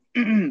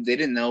they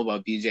didn't know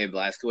about BJ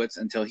Blazkowicz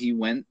until he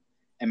went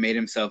and made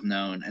himself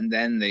known, and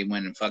then they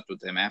went and fucked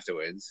with him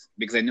afterwards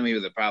because they knew he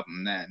was a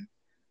problem then.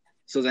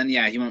 So then,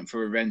 yeah, he went for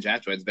revenge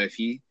afterwards. But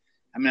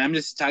I'm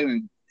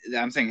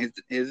saying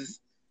his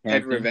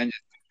type of revenge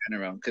in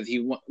general because he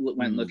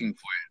went looking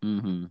for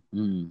it.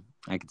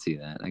 I could see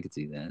that.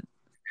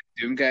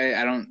 Doom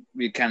guy,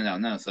 we kind of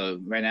don't know. So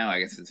right now, I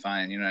guess it's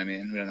fine. You know what I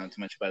mean? We don't know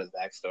too much about his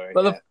backstory.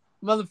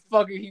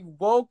 Motherfucker, he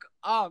woke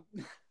up.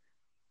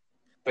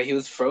 But he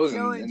was frozen.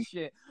 Killing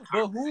shit.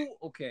 But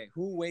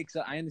who wakes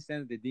up? I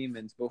understand that the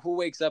demons, but who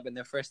wakes up and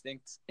their first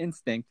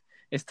instinct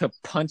is to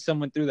punch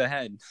someone through the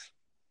head?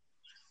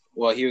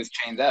 Well, he was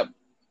chained up.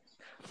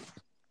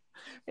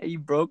 He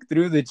broke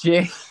through the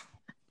chain.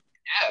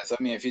 Yeah, so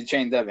I mean, if you're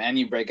chained up and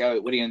you break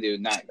out, what are you gonna do?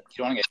 Not you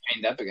don't want to get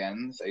chained up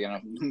again, so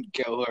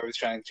kill whoever's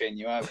trying to chain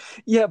you up.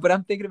 Yeah, but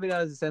I'm thinking of it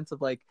as a sense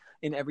of like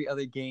in every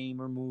other game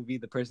or movie,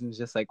 the person's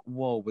just like,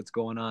 "Whoa, what's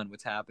going on?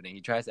 What's happening?"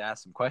 He tries to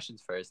ask some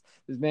questions first.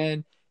 This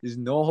man is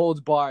no holds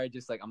barred,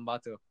 just like I'm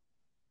about to.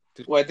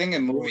 Well, I think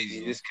in destroy movies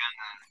you you. just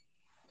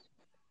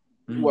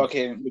kind of. Mm. Well,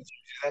 okay, would you do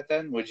that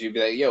then? Would you be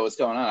like, "Yo, what's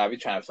going on? I'll be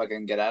trying to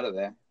fucking get out of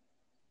there."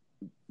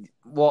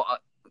 Well,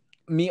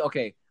 me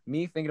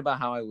thinking about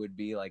how I would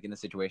be like in the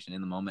situation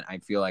in the moment, I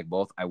feel like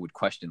both I would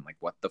question like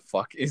what the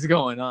fuck is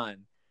going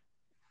on.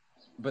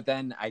 But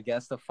then I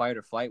guess the fight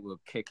or flight will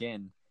kick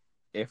in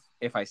if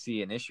I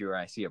see an issue or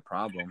I see a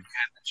problem.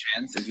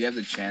 If you have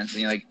the chance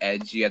and you like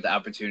edge, you have the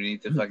opportunity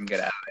to fucking get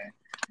out of there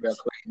real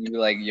quick. And you be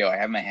like, "Yo, I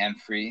have my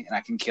hand free and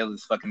I can kill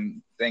this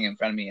fucking thing in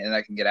front of me and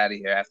I can get out of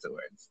here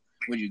afterwards."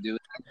 Would you do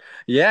it?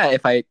 Yeah,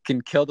 if I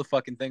can kill the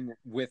fucking thing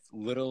with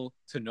little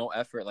to no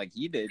effort like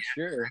he did,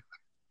 sure.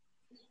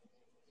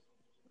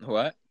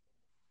 What?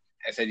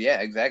 I said,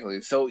 "Yeah,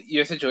 exactly." So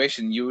your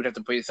situation, you would have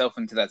to put yourself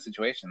into that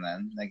situation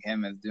then, like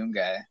him as Doom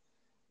guy.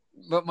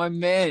 But my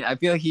man, I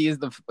feel like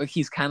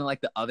he's kind of like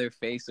the other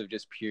face of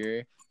just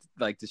pure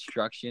like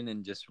destruction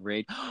and just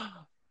rage.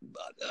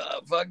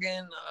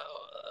 Fucking.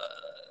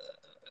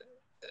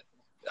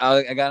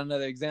 I got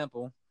another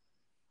example.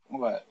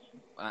 What?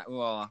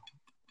 Well,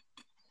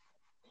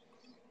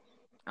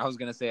 I was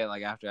gonna say it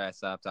like after I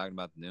stopped talking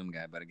about the Doom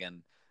guy, but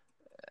again,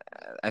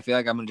 I feel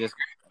like I'm gonna just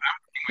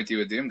With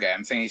you, a Doom guy.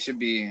 I'm saying he should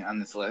be on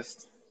this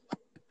list.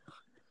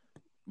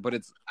 But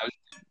it's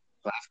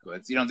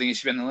Blazkowicz. You don't think he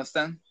should be on the list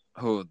then?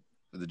 who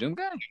the Doom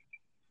guy?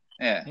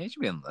 Yeah. He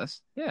should be on the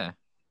list. Yeah.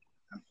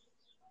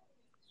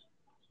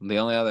 The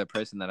only other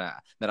person that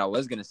I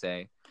was gonna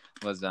say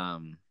was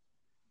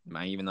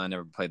even though I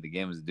never played the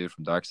game, was the dude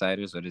from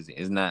Darksiders. What is he?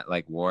 Isn't that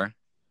like War or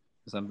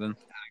something?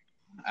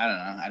 I don't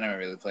know. I never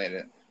really played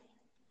it.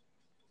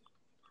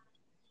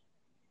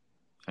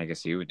 I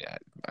guess he would.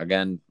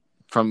 Again,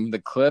 from the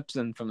clips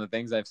and from the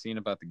things I've seen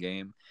about the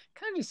game,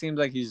 kind of just seems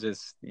like he's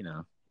just,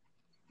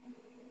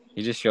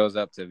 he just shows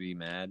up to be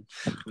mad.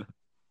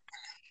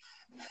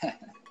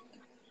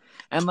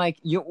 And like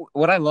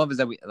what I love is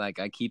that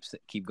I keep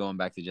going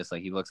back to just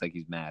like he looks like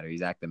he's mad or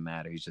he's acting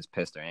mad or he's just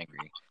pissed or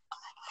angry.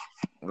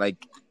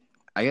 Like,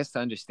 I guess to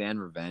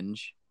understand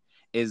revenge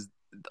is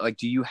like,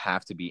 do you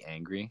have to be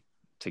angry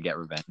to get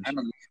revenge?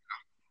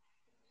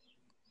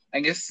 I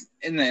guess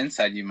in the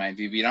inside you might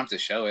be, but you don't have to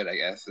show it, I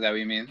guess. Is that what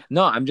you mean?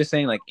 No, I'm just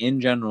saying, like, in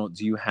general,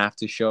 do you have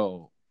to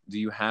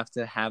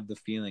have the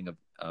feeling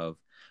of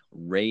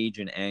rage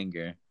and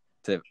anger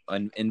to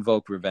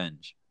invoke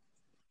revenge?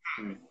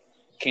 Can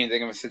you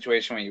think of a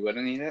situation where you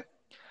wouldn't need it?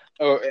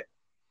 Or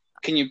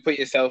can you put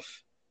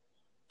yourself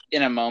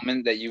in a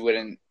moment that you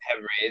wouldn't have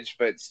rage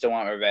but still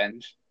want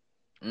revenge?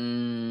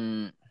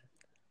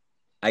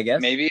 I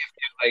guess. Maybe if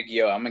you're like,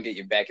 "Yo, I'm going to get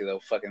you back, you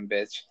little fucking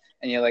bitch."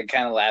 And you're like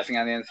kind of laughing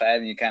on the inside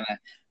and you kind of,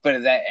 but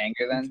is that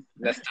anger then?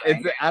 That's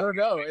anger? I don't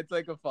know. It's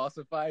like a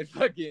falsified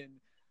fucking,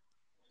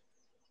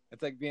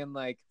 it's like being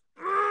like,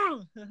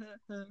 yeah,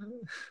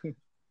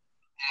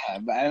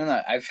 but I don't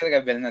know. I feel like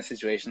I've been in that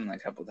situation like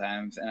a couple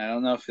times, and I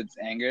don't know if it's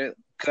anger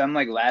because I'm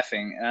like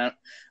laughing, and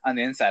on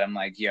the inside I'm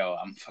like, "Yo,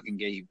 I'm fucking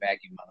get you back,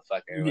 you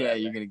motherfucker." Yeah,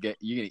 you're gonna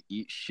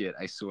eat shit.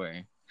 I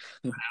swear.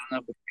 I don't know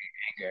if it's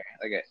anger,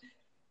 like a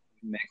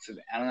mix of.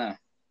 I don't know,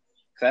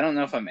 because I don't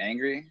know if I'm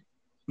angry.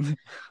 I'm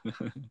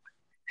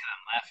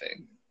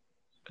laughing.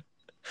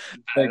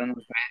 I don't know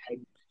if I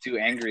do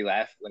angry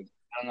laugh. Like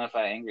I don't know if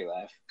I angry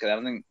laugh because I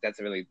don't think that's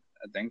really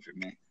a thing for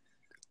me.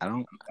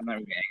 I'm not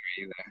really angry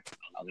either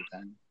all the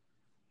time.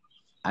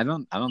 I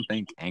don't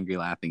think angry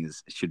laughing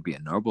should be a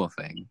normal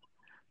thing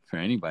for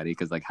anybody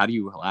because like how do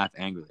you laugh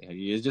angrily?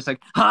 It's just like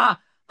ha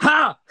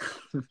ha.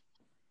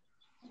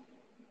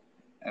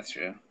 That's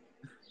true.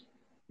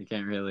 You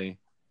can't really,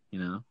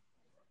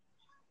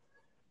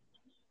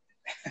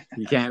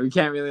 we can't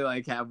really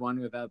like have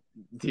one without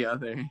the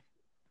other.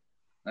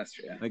 That's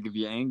true. Like if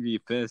you're angry, you're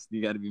pissed,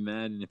 you got to be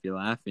mad, and if you're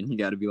laughing, you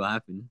got to be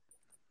laughing.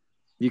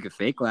 You could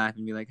fake laugh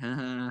and be like, ha,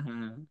 ha,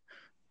 ha.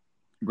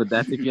 But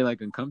that's if you're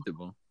like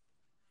uncomfortable.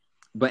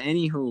 But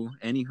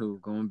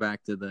anywho, going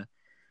back to the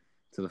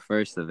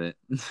first of it.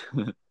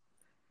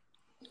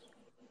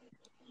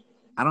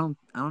 I don't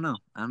know.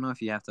 I don't know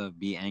if you have to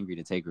be angry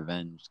to take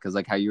revenge. Because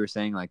like how you were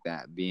saying like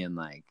that, being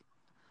like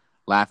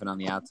laughing on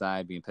the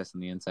outside, being pissed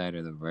on the inside,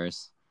 or the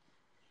reverse.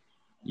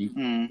 You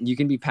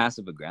can be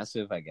passive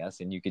aggressive, I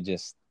guess, and you could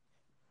just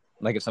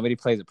like if somebody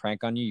plays a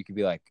prank on you, you could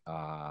be like,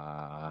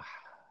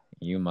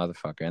 you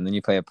motherfucker, and then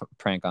you play a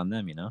prank on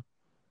them,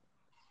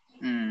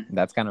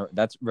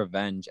 That's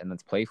revenge, and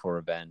that's playful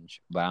revenge.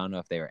 But I don't know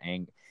if they were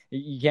angry.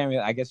 You can't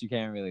really. I guess you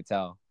can't really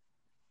tell.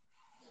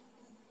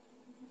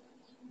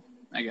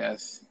 I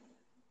guess.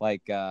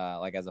 Like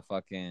as a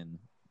fucking,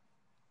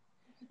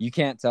 you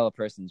can't tell a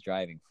person's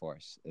driving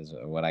force is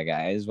what I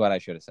got. Is what I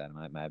should have said.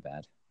 My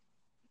bad.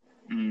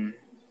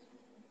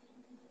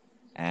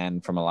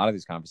 And from a lot of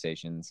these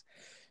conversations,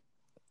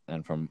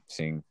 and from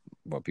seeing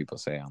what people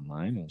say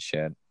online and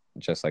shit,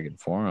 just like in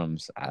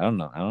forums, I don't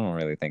know. I don't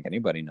really think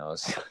anybody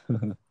knows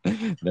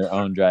their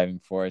own driving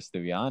force, to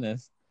be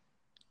honest.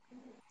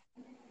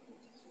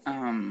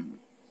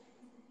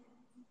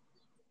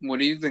 What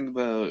do you think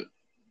about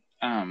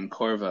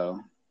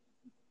Corvo?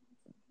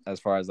 As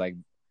far as like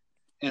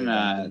And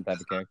random type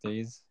of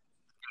characters.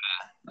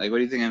 like, what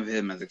do you think of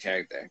him as a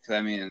character? Because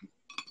I mean,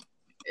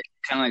 it's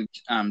kind of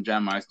like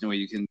John Marston, where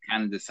you can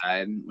kind of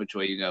decide which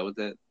way you go with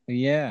it.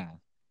 Yeah.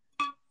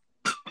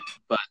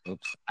 But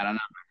Oops. I don't know,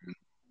 man.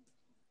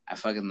 I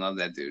fucking love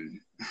that dude.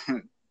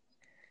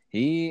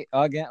 He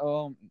again.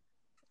 Well,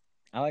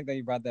 I like that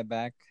you brought that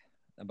back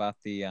about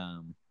the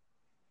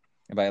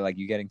about like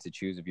you getting to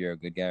choose if you're a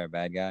good guy or a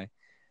bad guy.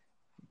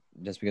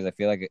 Just because I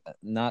feel like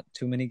not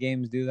too many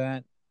games do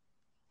that.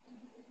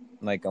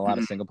 Like a lot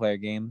of single player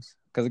games.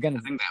 Because again, I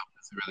think that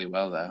does it really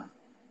well, though.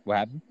 What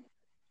happened?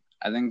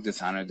 I think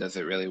Dishonored does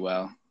it really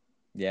well.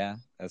 Yeah,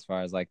 as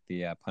far as like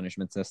the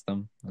punishment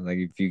system, like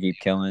if you keep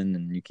killing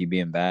and you keep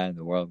being bad,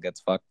 the world gets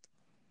fucked.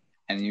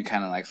 And you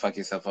kind of like fuck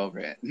yourself over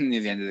it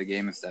near the end of the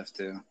game and stuff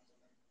too.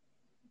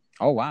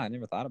 Oh wow, I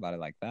never thought about it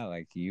like that.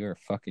 Like you're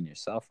fucking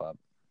yourself up.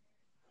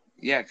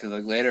 Yeah, because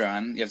like later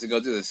on, you have to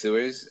go through the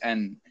sewers,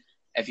 and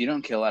if you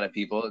don't kill a lot of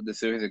people, the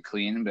sewers are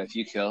clean. But if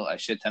you kill a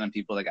shit ton of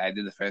people, like I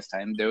did the first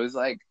time, there was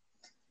like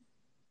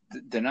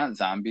they're not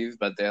zombies,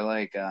 but they're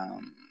like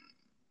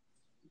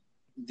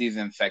these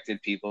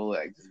infected people,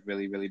 like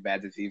really really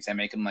bad disease. They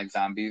make them like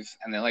zombies,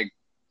 and they're like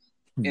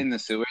in the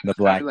sewers. The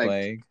Black like,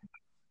 Plague.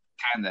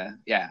 Kinda,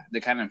 yeah, they're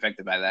kind of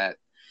infected by that.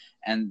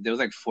 And there was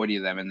like 40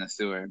 of them in the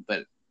sewer,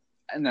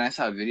 and then I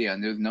saw a video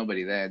and there was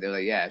nobody there. They're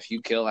like, yeah, if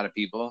you kill a lot of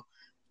people,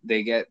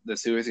 the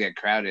sewers get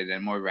crowded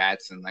and more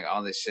rats and like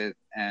all this shit.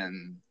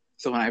 And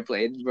so when I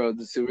played, bro,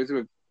 the sewers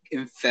were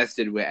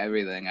infested with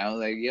everything. I was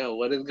like, yo,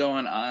 what is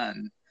going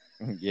on?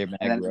 Yeah, man,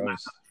 and then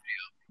gross.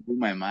 blew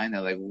my mind.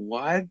 I was like,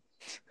 what?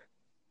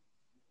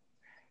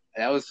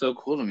 That was so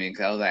cool to me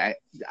because I was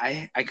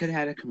like, I could have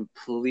had a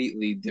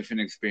completely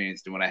different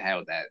experience than what I had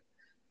with that.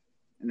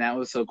 And that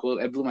was so cool.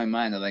 It blew my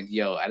mind. I'm like,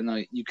 yo, I don't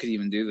know you could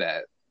even do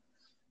that.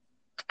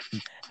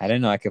 I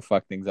didn't know I could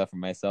fuck things up for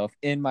myself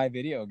in my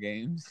video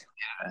games.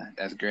 Yeah,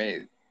 that's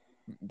great.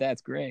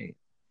 That's great.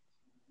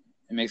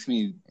 It makes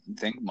me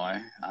think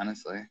more,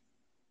 honestly.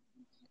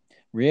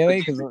 Really?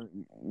 Because I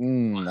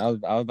was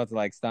about to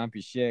like stomp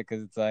your shit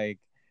because it's like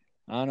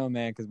I don't know,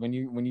 man. Because when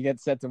you get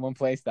set to one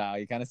play style,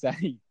 you kind of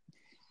set you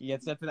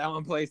get set to that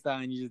one play style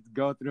and you just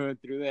go through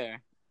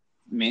there.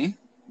 Me?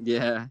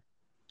 Yeah.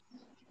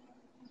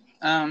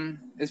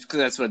 It's because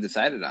that's what I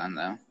decided on,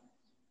 though.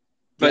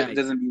 But yeah. It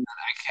doesn't mean that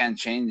I can't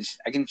change.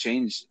 I can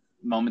change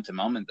moment to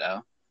moment,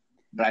 though.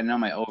 But I know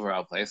my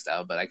overall play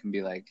style. But I can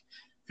be like,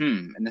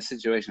 in this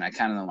situation, I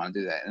kind of don't want to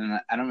do that, and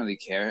I don't really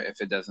care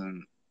if it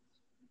doesn't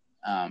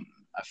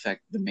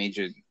affect the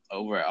major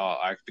overall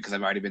arc because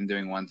I've already been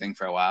doing one thing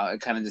for a while.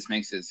 It kind of just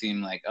makes it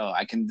seem like, oh,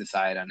 I can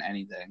decide on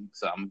anything,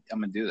 so I'm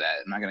gonna do that.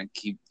 I'm not gonna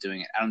keep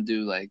doing it. I don't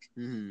do like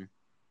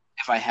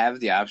if I have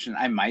the option,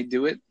 I might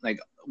do it like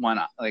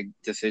one like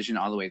decision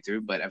all the way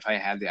through. But if I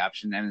have the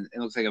option and it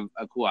looks like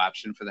a cool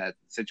option for that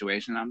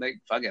situation, I'm like,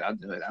 fuck it, I'll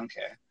do it. I don't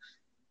care.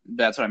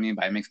 But that's what I mean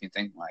by it makes me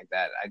think like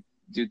that. I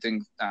do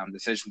think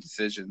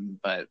decision,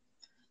 but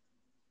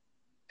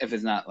if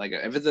it's not like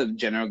if it's a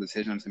general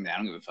decision, I'm saying I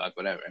don't give a fuck,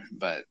 whatever.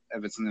 But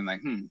if it's something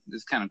like, this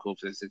is kind of cool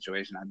for this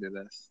situation, I'll do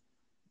this.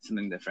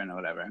 Something different or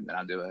whatever, then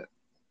I'll do it.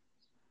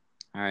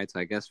 All right,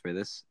 so I guess for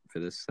this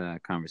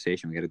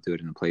conversation, we got to do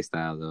it in a play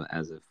style though,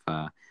 as if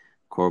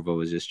Corvo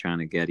was just trying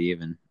to get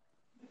even.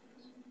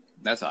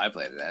 That's how I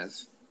played it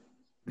as.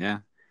 Yeah.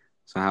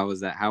 So how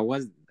was that?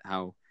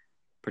 How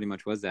pretty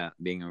much was that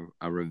being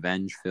a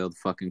revenge-filled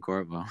fucking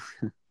Corvo?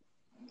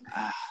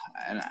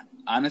 And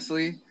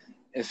honestly,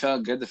 it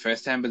felt good the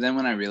first time, but then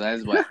when I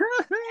realized what the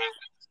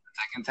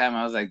second time,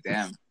 I was like,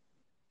 damn.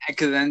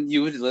 Because then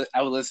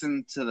I would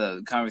listen to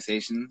the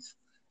conversations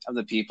of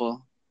the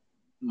people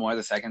more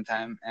the second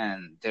time,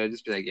 and they would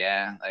just be like,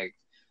 yeah, like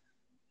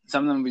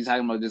some of them would be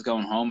talking about just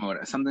going home or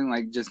whatever, something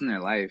like just in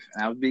their life.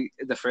 And I would be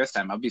the first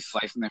time, I'd be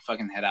slicing their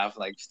fucking head off,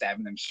 like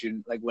stabbing them,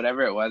 shooting, like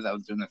whatever it was I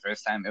was doing the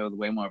first time. It was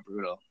way more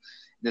brutal.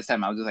 This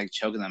time I was just like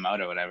choking them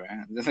out or whatever,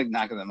 just like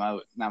knocking them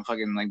out, not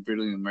fucking like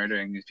brutally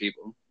murdering these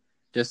people.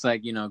 Just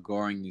like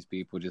goring these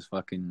people, just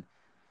fucking.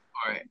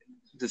 Or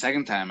the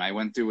second time I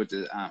went through with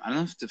the I don't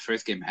know if the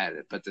first game had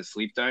it, but the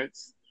sleep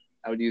darts,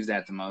 I would use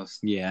that the most.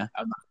 Yeah.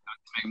 I would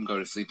make them go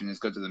to sleep and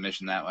just go to the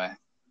mission that way.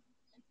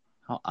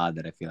 How odd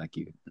that I feel like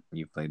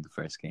you played the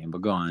first game,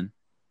 but go on.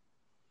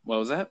 What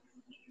was that?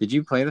 Did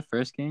you play the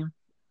first game?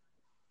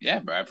 Yeah,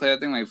 bro. I played that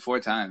thing like 4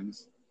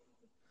 times.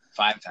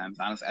 5 times,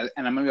 honestly.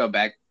 And I'm going to go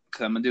back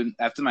because I'm going to do,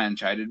 after my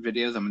Uncharted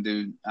videos, I'm going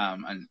to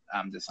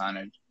do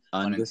Dishonored.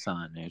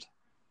 Undishonored.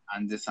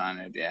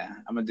 Undishonored, yeah.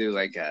 I'm going to do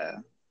like,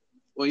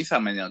 well, you saw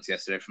my notes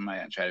yesterday from my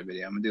Uncharted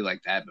video. I'm going to do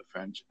like that, but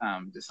French,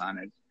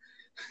 Dishonored.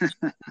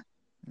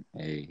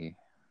 Hey.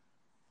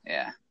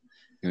 Yeah.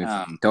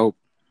 Dope.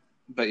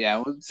 But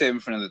yeah, we'll save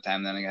it for another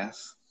time then, I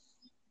guess.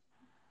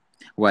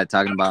 What,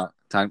 talking about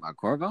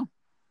Corvo?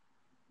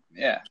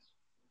 Yeah.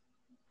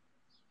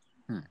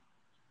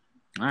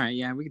 All right,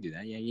 yeah, we could do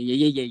that.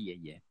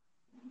 Yeah.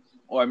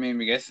 Or I mean,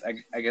 I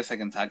guess I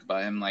can talk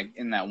about him like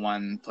in that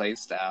one play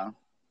style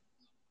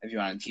if you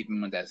want to keep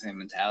him with that same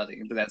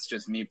mentality. But that's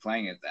just me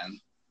playing it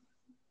then.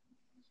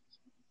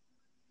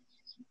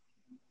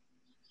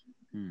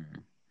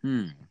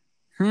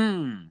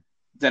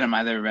 Then am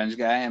I the revenge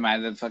guy? Am I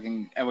the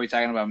fucking? Are we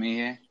talking about me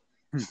here?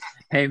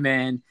 Hey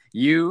man,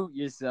 you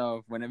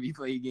yourself, whenever you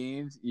play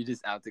games, you're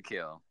just out to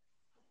kill.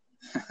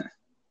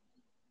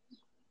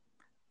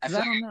 I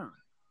don't know.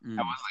 I was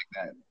like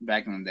that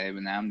back in the day,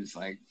 but now I'm just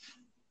like,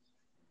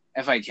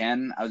 if I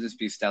can, I'll just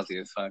be stealthy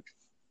as fuck.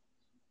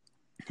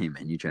 Hey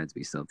man, you tried to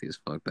be stealthy as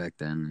fuck back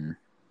then.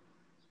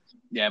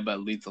 Yeah,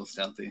 but lethal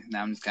stealthy.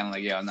 Now I'm just kind of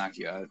like, yeah, I'll knock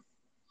you out.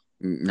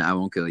 No, I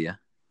won't kill you.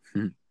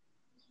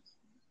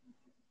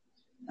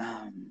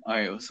 All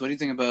right. So, what do you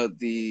think about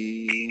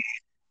the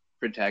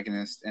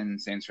protagonist in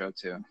Saints Row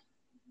 2?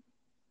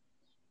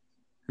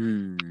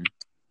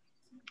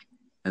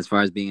 As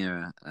far as being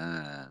a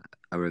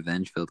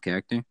revenge-filled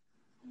character.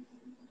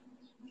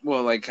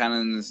 Well, like kind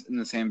of in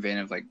the same vein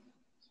of like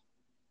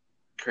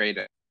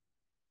Kratos,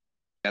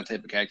 that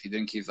type of character. You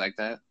think he's like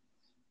that?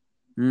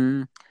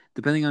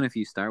 Depending on if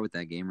you start with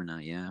that game or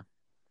not, yeah.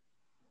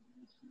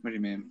 What do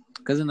you mean?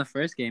 Because in the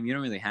first game, you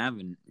don't really have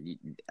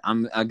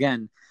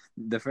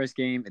the first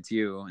game it's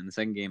you, and the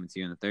second game it's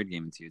you, and the third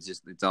game it's you.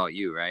 It's all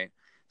you, right?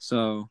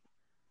 So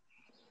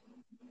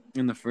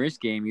in the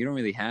first game, you don't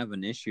really have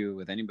an issue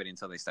with anybody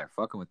until they start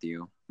fucking with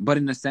you. But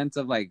in the sense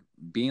of like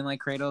being like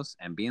Kratos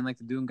and being like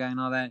the Doom guy and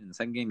all that, in the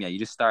second game, yeah, you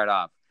just start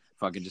off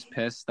fucking just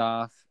pissed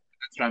off.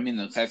 That's what I mean,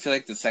 though. I feel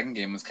like the second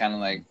game was kind of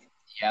like,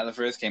 yeah, the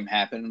first game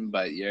happened,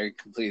 but you're a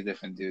completely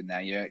different dude now.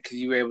 Because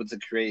you were able to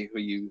create who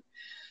you,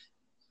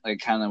 like,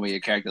 kind of what your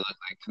character looked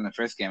like. In the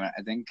first game, I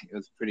think it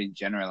was pretty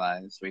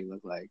generalized what you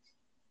looked like.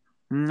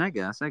 I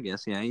guess,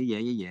 yeah.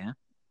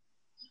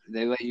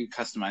 They let you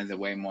customize it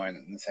way more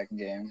than the second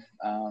game.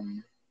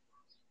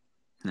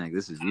 Like,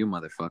 this is you,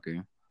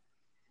 motherfucker.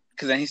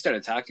 Because then he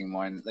started talking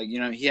more, and like, you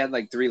know, he had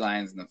like 3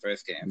 lines in the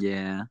first game.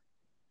 Yeah.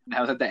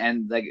 That was at the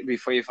end, like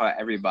before you fought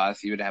every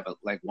boss, you would have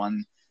like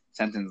 1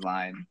 sentence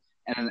line,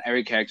 and then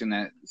every character in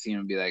that scene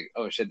would be like,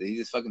 "Oh shit, did he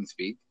just fucking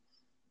speak?"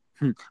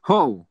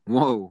 Whoa.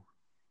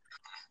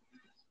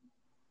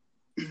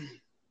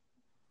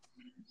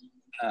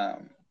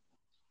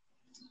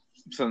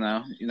 So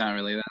no, you're not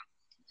really that.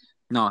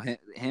 No,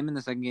 him in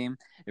the second game.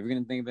 If you're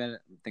gonna think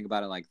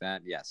about it like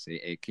that, yes,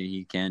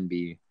 he can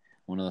be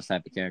one of those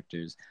type of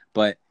characters.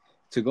 But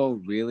to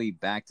go really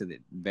back to the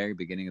very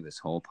beginning of this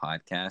whole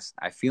podcast,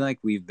 I feel like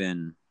we've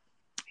been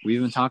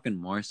talking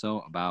more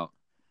so about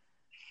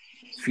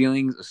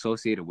feelings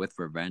associated with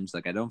revenge.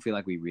 Like, I don't feel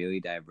like we really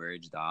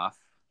diverged off,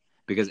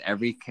 because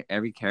every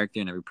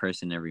character and every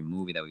person, every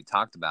movie that we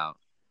talked about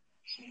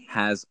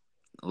has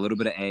a little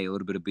bit of A, a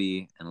little bit of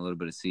B, and a little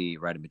bit of C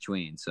right in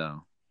between.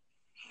 So.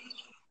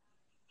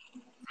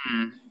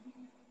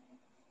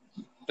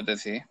 But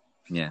does he?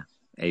 Yeah,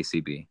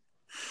 ACB.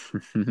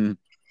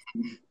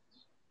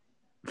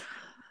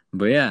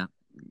 But yeah,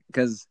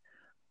 because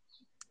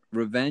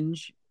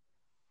revenge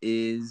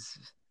is,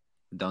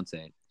 don't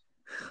say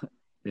it,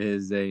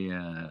 is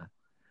a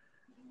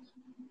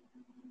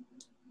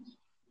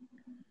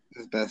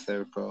his best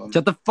ever called.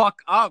 Shut the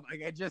fuck up!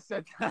 Like, I just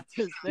said that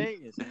to say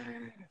it.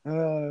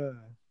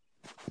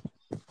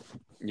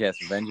 Yes,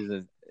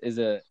 revenge is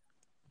a.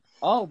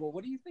 Oh, but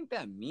what do you think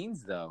that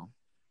means, though?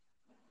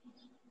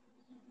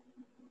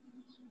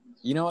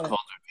 You know what?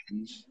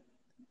 Revenge.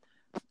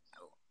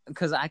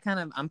 Because I'm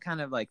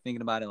kind of like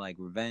thinking about it like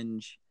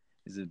revenge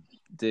is a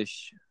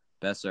dish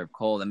best served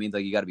cold. That means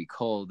like you got to be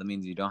cold. That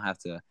means you don't have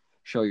to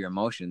show your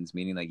emotions.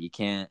 Meaning like you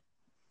can't.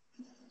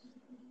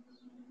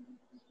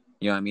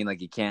 You know what I mean?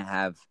 Like you can't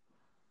have.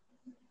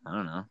 I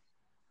don't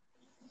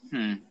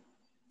know.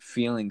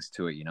 Feelings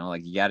to it. You know,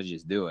 like you got to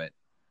just do it.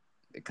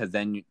 Because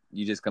then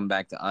you just come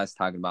back to us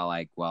talking about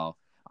like, well,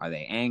 are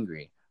they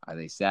angry? Are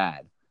they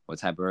sad? What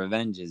type of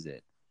revenge is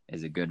it?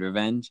 Is it good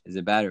revenge? Is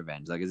it bad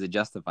revenge? Like, is it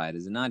justified?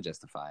 Is it not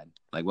justified?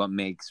 Like, what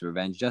makes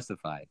revenge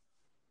justified?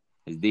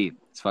 It's deep.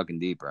 It's fucking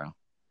deep, bro.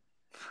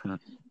 We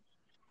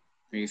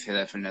can say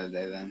that for another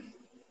day then.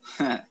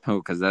 Oh,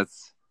 because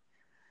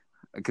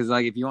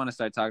like, if you want to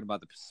start talking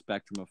about the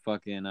spectrum of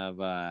fucking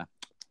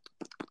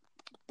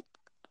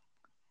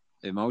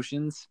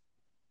emotions,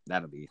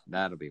 that'll be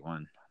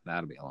one.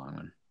 That'll be a long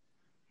one.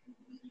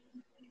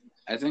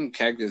 I think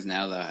characters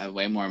now though have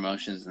way more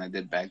emotions than they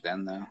did back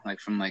then though. Like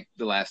from like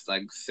the last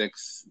like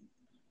 6,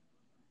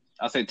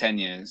 I'll say 10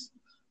 years.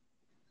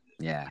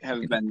 Yeah, have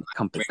been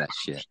encompass that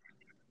shit.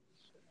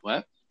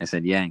 What? I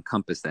said, yeah,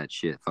 encompass that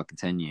shit. Fucking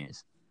 10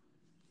 years.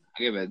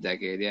 I give it a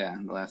decade. Yeah,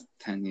 the last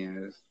 10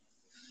 years.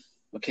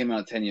 What came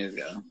out 10 years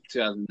ago?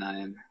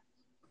 2009.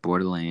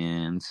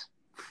 Borderlands.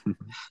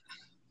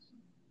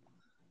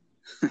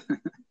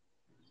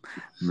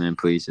 Man,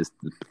 please just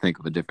think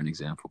of a different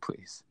example,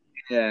 please.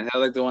 Yeah, that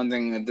was like the one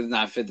thing that does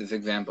not fit this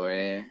example right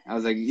here. I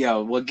was like,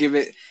 yo, we'll give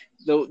it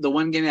the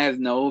one game that has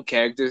no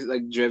characters,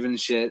 like driven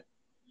shit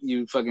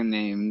you fucking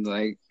named,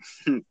 like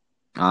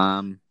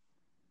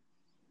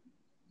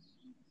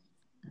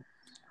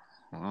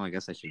Well, I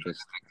guess I should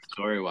just.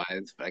 Story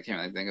wise, but I can't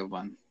really think of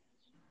one.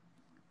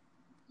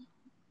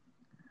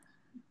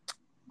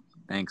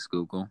 Thanks,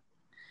 Google.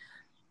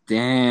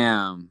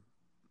 Damn.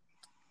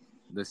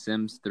 The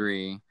Sims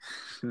 3.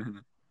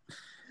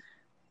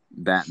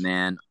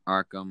 Batman,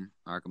 Arkham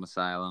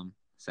Asylum,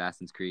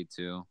 Assassin's Creed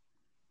 2,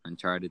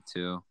 Uncharted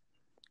 2,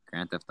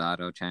 Grand Theft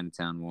Auto,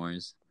 Chinatown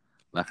Wars,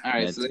 Left 4 All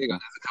right, Dead so there you 2. go.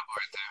 There's a couple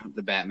right there.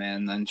 The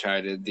Batman,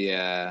 Uncharted,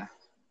 what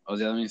was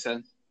the other one you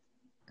said?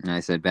 And I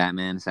said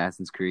Batman,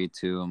 Assassin's Creed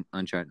 2,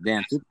 Uncharted.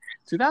 Damn,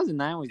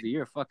 2009 was the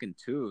year of fucking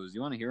twos.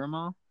 You want to hear them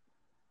all?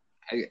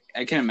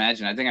 I can't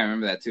imagine. I think I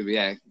remember that too, but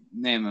yeah,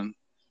 name them.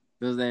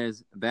 So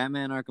there's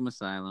Batman Arkham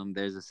Asylum,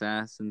 there's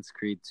Assassin's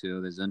Creed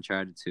 2, there's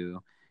Uncharted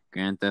 2,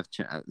 Grand Theft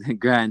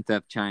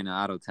China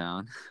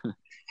Autotown,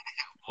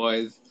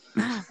 Boys.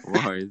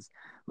 Wars,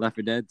 Left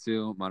 4 Dead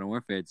 2, Modern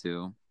Warfare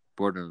 2,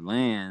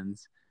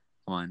 Borderlands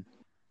 1,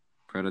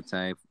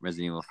 Prototype,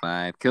 Resident Evil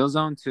 5,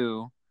 Killzone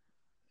 2,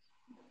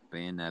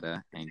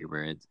 Bayonetta, Angry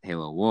Birds,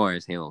 Halo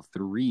Wars, Halo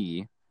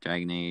 3,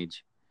 Dragon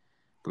Age,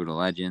 Brutal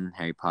Legend,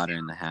 Harry Potter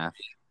and the Half,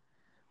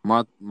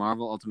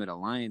 Marvel Ultimate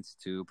Alliance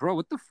 2. Bro,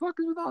 what the fuck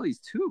is with all these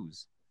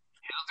twos?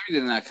 Halo 3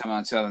 did not come out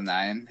in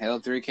 2009. Halo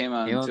 3 came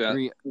out in Halo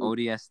 3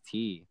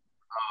 ODST.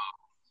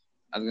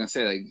 I was going to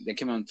say, like, they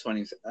came out in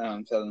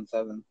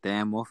 2007.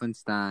 Damn,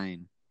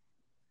 Wolfenstein.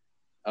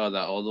 Oh,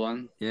 the old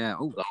one? Yeah.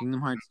 Oh,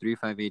 Kingdom Hearts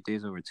 358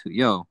 Days Over 2.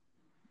 Yo,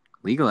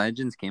 League of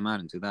Legends came out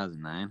in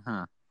 2009,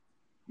 huh?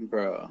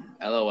 Bro,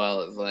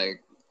 LOL is,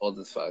 like, old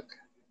as fuck.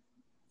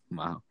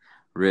 Wow.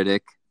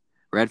 Riddick.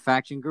 Red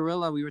Faction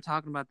Guerrilla. We were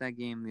talking about that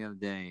game the other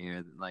day,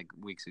 or like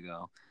weeks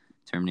ago.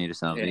 Terminator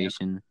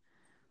Salvation.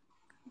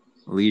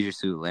 Yeah. Leisure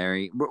Suit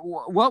Larry.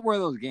 What were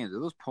those games? Are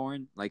those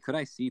porn? Like, could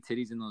I see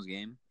titties in those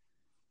games?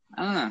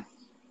 I don't know.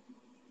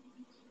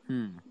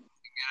 You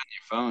get on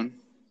your phone,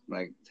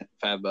 like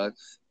 $5.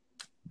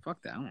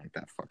 Fuck that! I don't like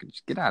that. Fucking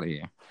just get out of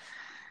here.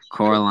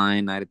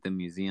 Coraline, Night at the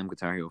Museum,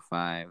 Guitar Hero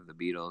 5, The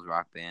Beatles,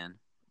 Rock Band,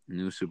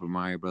 New Super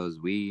Mario Bros.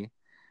 Wii,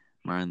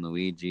 Mario and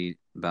Luigi,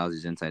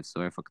 Bowser's Inside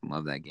Story. I fucking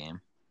love that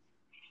game.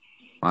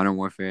 Modern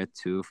Warfare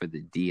 2 for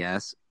the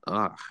DS.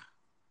 Ugh.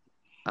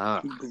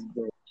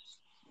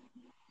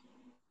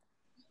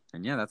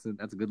 And yeah, that's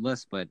a good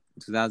list. But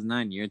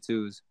 2009, year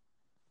twos.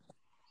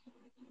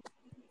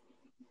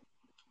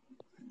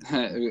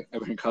 Are we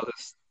gonna call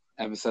this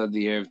episode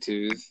the year of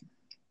twos?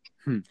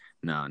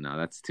 No,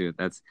 that's two.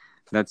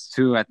 That's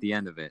two at the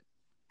end of it.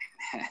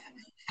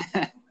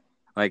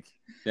 Like,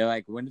 they're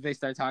like, when did they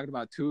start talking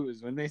about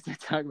twos? When did they start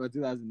talking about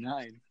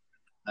 2009?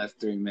 Last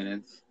 3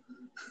 minutes.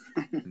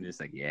 And just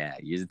like, yeah,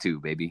 years of two,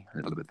 baby. A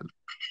little bit.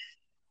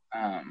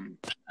 All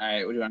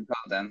right, what do you want to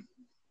call it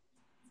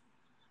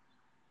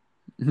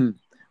then?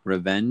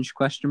 Revenge?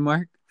 Question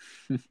mark.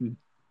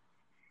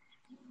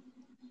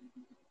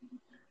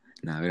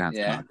 No, we don't have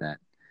to call it that.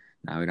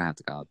 No, we don't have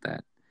to call it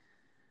that.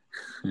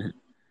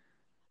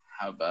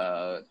 How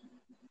about?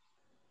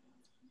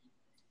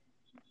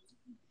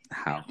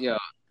 How? Yo.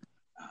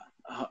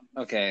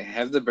 Okay,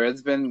 have the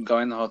birds been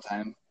going the whole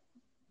time?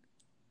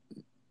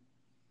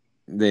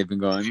 They've been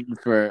going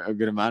for a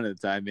good amount of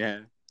the time, yeah.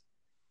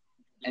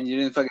 And you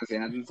didn't fucking say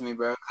nothing to me,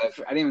 bro? I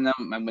didn't even know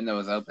my window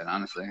was open,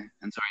 honestly.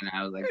 And so right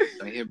now I was like,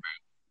 right here,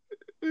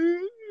 bro.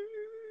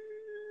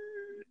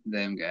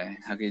 Damn guy.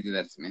 How can you do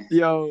that to me?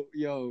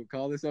 Yo,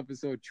 call this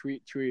episode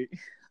Tweet.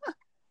 Fucking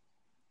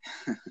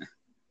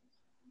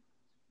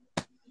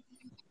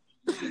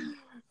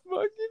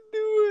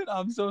do it.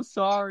 I'm so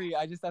sorry.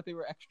 I just thought they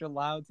were extra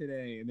loud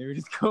today and they were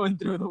just going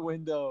through the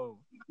window.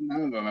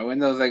 No, but my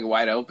window's like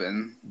wide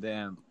open.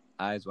 Damn.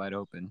 Eyes wide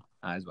open.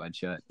 Eyes wide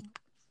shut.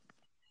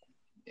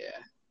 Yeah.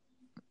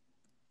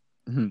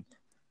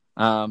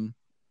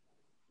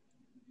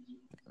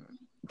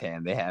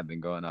 Damn, they have been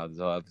going on this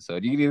whole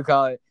episode. You can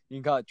call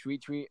it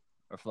Tweet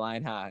or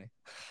Flying High.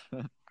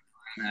 Nah,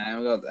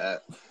 we'll go with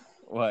that.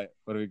 What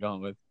are we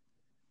going with?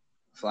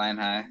 Flying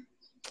High.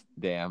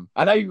 Damn.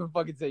 I thought you were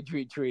fucking say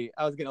Tweet.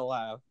 I was gonna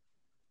laugh.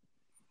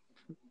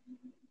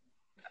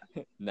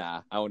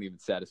 Nah, I won't even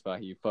satisfy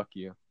you. Fuck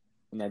you.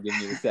 I'm not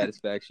giving you the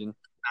satisfaction.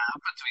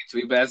 I'll put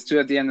Tweet, but that's two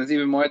at the end. There's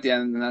even more at the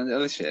end than the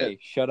other shit. Hey,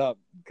 shut up.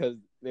 Because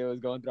they was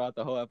going throughout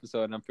the whole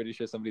episode, and I'm pretty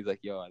sure somebody's like,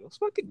 yo, are those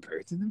fucking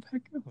birds in the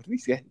background? What are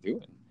these guys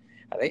doing?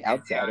 Are they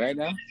outside right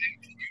now?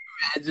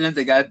 Imagine if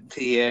they got to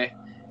here,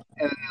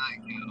 and then they're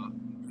like,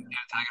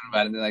 they're talking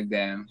about it, they're like,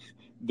 damn.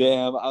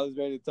 Damn, I was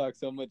ready to talk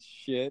so much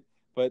shit,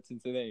 but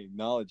since they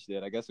acknowledged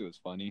it, I guess it was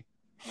funny.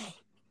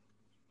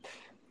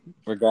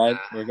 We're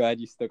glad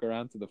you stuck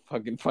around to the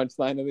fucking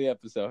punchline of the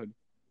episode.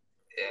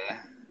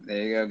 Yeah,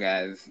 there you go,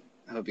 guys.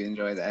 Hope you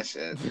enjoyed that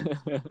shit. See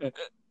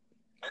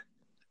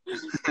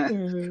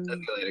you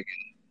later, guys.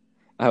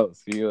 I will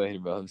see you later,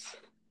 Bubs.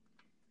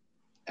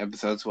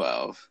 Episode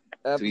 12.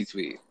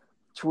 Tweet.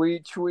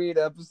 Tweet,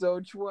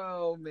 episode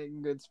 12.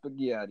 Making good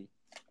spaghetti.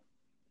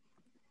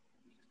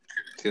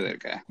 See you later,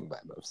 guy. Bye,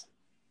 Bubs.